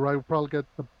probably right. We'll probably get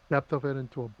the depth of it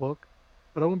into a book.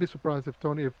 But I wouldn't be surprised if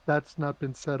Tony, if that's not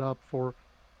been set up for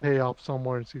payoff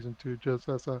somewhere in season two, just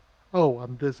as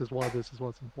this is why this is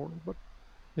what's important. But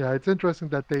yeah, it's interesting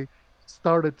that they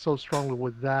started so strongly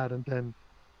with that, and then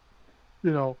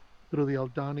through the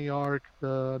Aldani arc,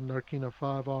 the Narkina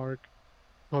 5 arc,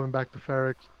 going back to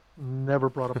Ferrex, never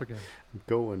brought up again. I'm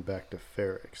going back to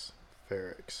Ferrex.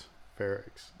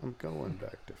 I'm going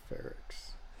back to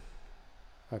Ferrex.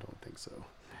 I don't think so.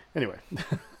 Anyway.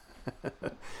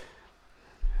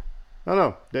 I don't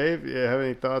know, Dave. You have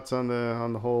any thoughts on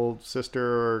the whole sister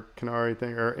or Kanari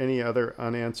thing, or any other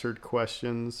unanswered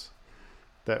questions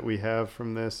that we have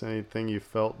from this? Anything you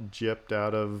felt gypped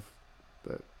out of?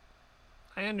 That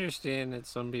I understand that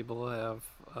some people have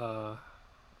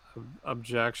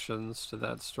objections to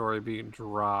that story being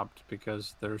dropped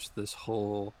because there's this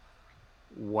whole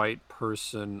white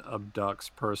person abducts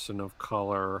person of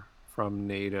color from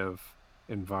native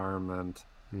environment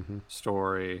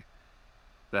story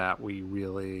that we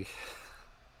really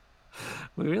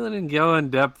didn't go in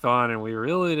depth on, and we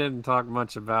really didn't talk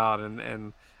much about,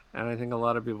 and I think a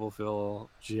lot of people feel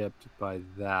gypped by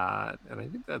that, and I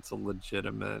think that's a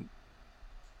legitimate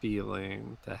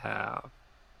feeling to have.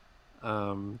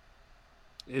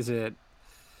 Is it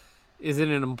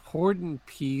an important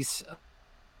piece of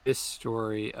this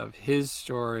story, of his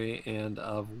story, and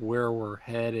of where we're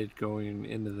headed going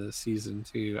into the season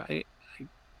 2? I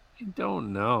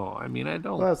don't know. I mean, I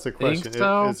don't. Well, that's the question. Think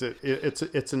so.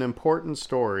 It's an important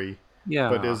story. Yeah.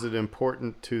 But is it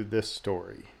important to this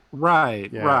story?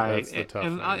 Right. Yeah, right. That's the tough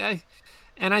thing.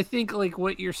 I think like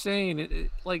what you're saying,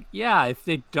 if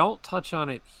they don't touch on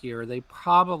it here, they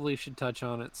probably should touch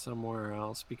on it somewhere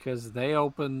else because they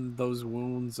open those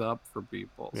wounds up for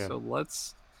people. Yeah. So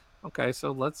let's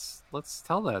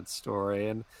tell that story,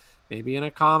 and maybe in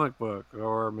a comic book,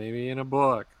 or maybe in a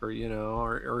book, or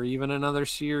or even another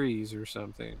series or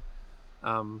something.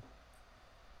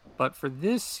 But for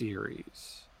this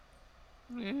series,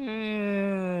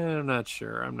 I'm not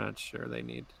sure. They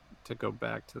need to go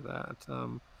back to that.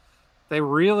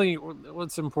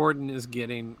 What's important is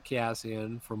getting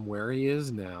Cassian from where he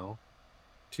is now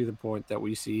to the point that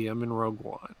we see him in Rogue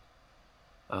One.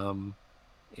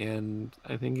 And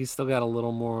I think he's still got a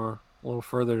little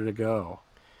further to go.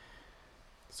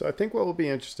 So I think what will be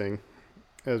interesting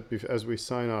as we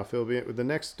sign off, it'll be the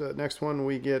next one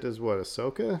we get is what,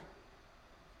 Ahsoka?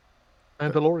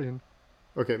 Mandalorian.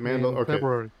 Okay,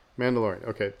 February. Mandalorian.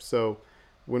 Okay, so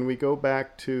when we go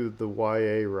back to the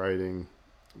YA writing,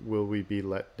 will we be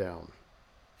let down?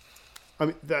 I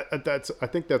mean, I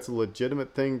think that's a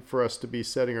legitimate thing for us to be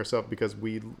setting ourselves, because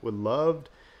we loved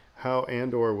how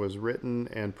Andor was written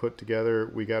and put together.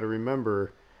 We got to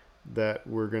remember that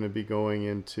we're going to be going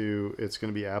into, it's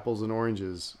going to be apples and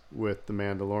oranges with the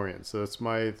Mandalorian. So that's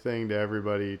my thing to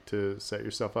everybody, to set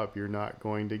yourself up. You're not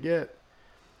going to get.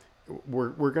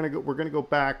 We're gonna go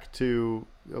back to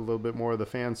a little bit more of the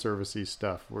fan servicey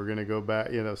stuff. We're gonna go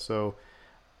back, So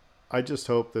I just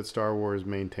hope that Star Wars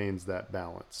maintains that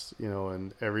balance,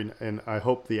 and I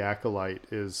hope the Acolyte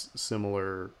is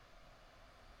similar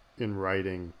in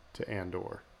writing to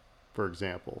Andor, for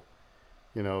example.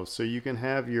 So you can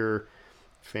have your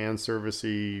fan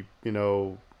servicey,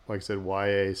 like I said,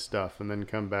 YA stuff, and then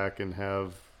come back and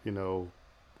have,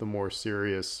 the more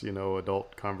serious,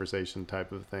 adult conversation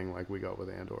type of thing like we got with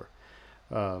Andor.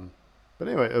 But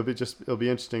anyway, it'll be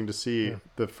interesting to see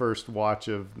the first watch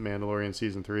of Mandalorian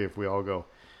season 3 if we all go,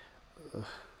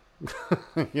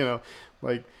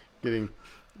 like getting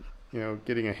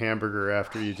a hamburger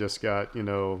after you just got,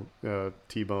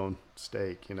 T-bone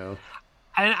steak,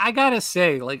 I gotta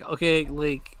say,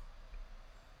 Mandalorian,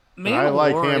 I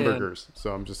like hamburgers,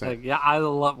 so I'm just saying. we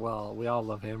all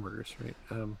love hamburgers, right?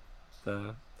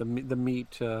 The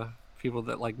meat, people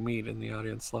that like meat in the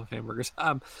audience love hamburgers.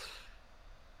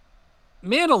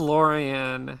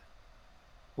 Mandalorian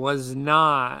was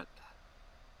not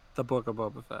the Book of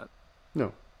Boba Fett.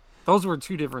 No. Those were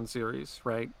two different series,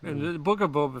 right? And the Book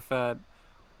of Boba Fett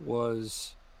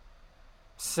was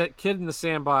kid in the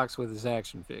sandbox with his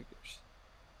action figures.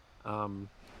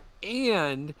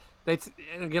 And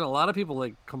and again, a lot of people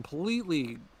like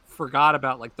completely forgot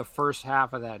about like the first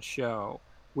half of that show,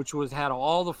 which had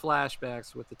all the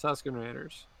flashbacks with the Tusken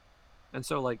Raiders, and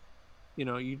so like,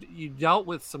 you dealt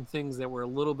with some things that were a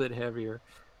little bit heavier.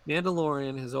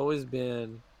 Mandalorian has always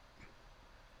been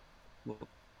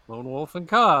Lone Wolf and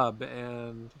Cub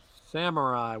and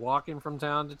samurai walking from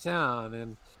town to town,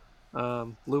 and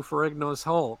Lou Ferrigno's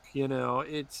Hulk.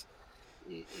 It's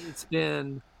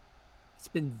been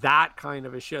that kind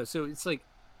of a show. So it's like,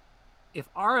 if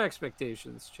our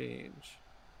expectations change,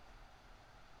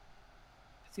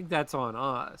 I think that's on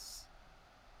us.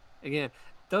 Again,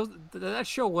 that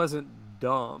show wasn't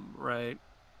dumb, right?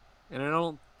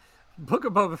 And Book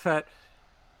of Boba Fett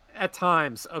at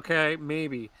times, okay,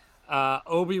 maybe.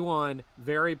 Obi-Wan,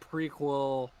 very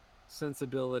prequel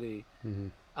sensibility.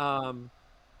 Mm-hmm.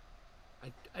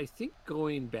 I think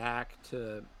going back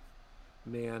to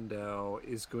Mando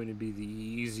is going to be the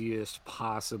easiest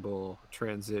possible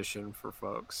transition for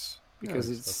folks, because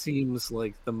it seems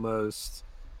like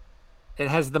it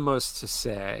has the most to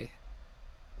say.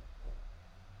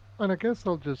 And I guess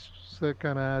I'll just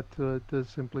kind of add to it is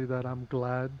simply that I'm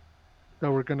glad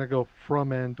that we're going to go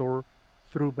from Andor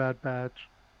through Bad Batch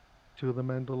to The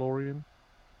Mandalorian.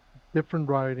 Different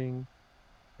writing,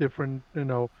 different,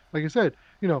 like I said,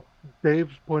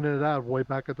 Dave's pointed it out way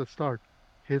back at the start.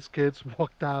 His kids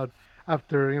walked out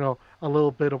after, a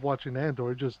little bit of watching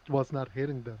Andor. It just was not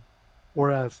hitting them.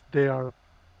 Whereas they are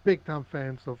big time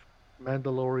fans of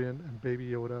Mandalorian and Baby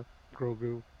Yoda,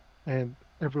 Grogu, and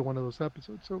every one of those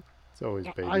episodes. So It's always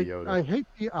Baby Yoda.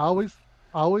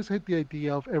 I always hate the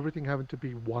idea of everything having to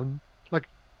be one. Like,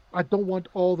 I don't want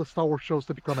all the Star Wars shows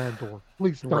to become Andor.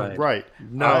 Please don't. Right.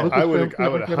 No, I would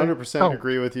Lucasfilm 100%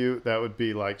 agree with you. That would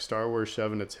be like Star Wars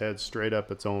shoving its head straight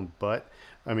up its own butt.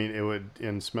 I mean, it would,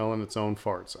 and smelling its own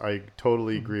farts. I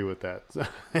totally agree with that.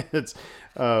 It's,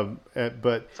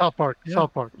 but South Park.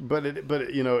 But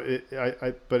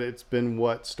it's been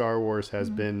what Star Wars has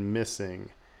been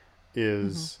missing,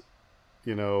 is,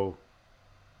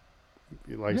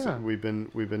 like I said, we've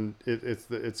been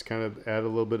it's kind of add a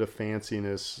little bit of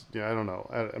fanciness. I don't know.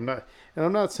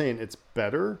 I'm not saying it's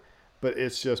better, but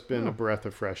it's just been a breath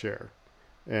of fresh air,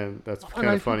 and that's kind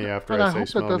of funny after I say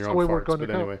smelling your own farts. But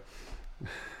anyway.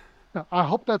 I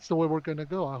hope that's the way we're going to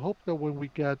go. I hope that when we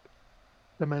get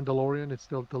The Mandalorian, it's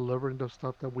still delivering the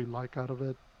stuff that we like out of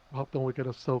it. I hope when we get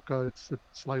Ahsoka, it's a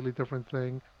slightly different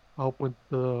thing. I hope when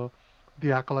the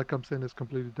Acolyte comes in, it's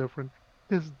completely different.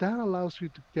 Because that allows you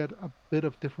to get a bit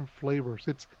of different flavors.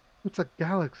 It's a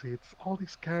galaxy. It's all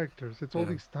these characters. It's all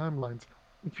these timelines.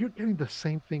 If you're getting the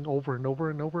same thing over and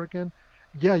over and over again,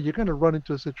 yeah, you're going to run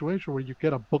into a situation where you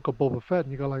get a Book of Boba Fett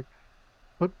and you go like,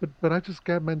 But I just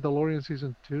got Mandalorian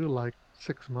season 2 like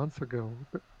 6 months ago.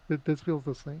 This feels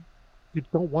the same. You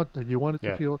don't want that. You want it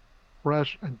to feel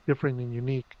fresh and different and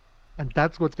unique, and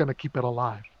that's what's going to keep it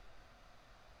alive.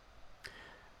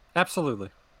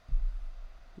 Absolutely.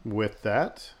 With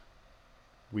that,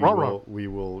 we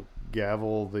will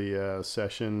gavel the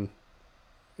session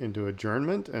into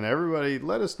adjournment, and everybody,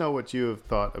 let us know what you have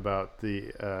thought about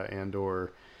the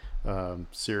Andor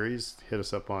series. Hit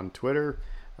us up on Twitter.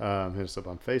 Hit us up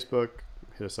on Facebook,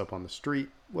 hit us up on the street,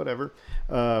 whatever.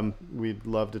 We'd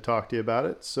love to talk to you about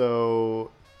it.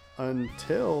 So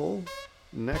until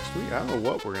next week, I don't know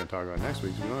what we're going to talk about next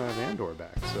week, because we don't have Andor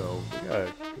back. So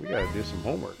we gotta do some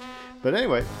homework. But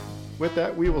anyway, with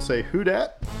that, we will say who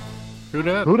dat? Who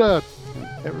dat? Who dat?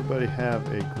 Everybody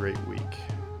have a great week.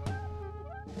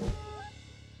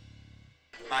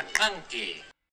 McConkey.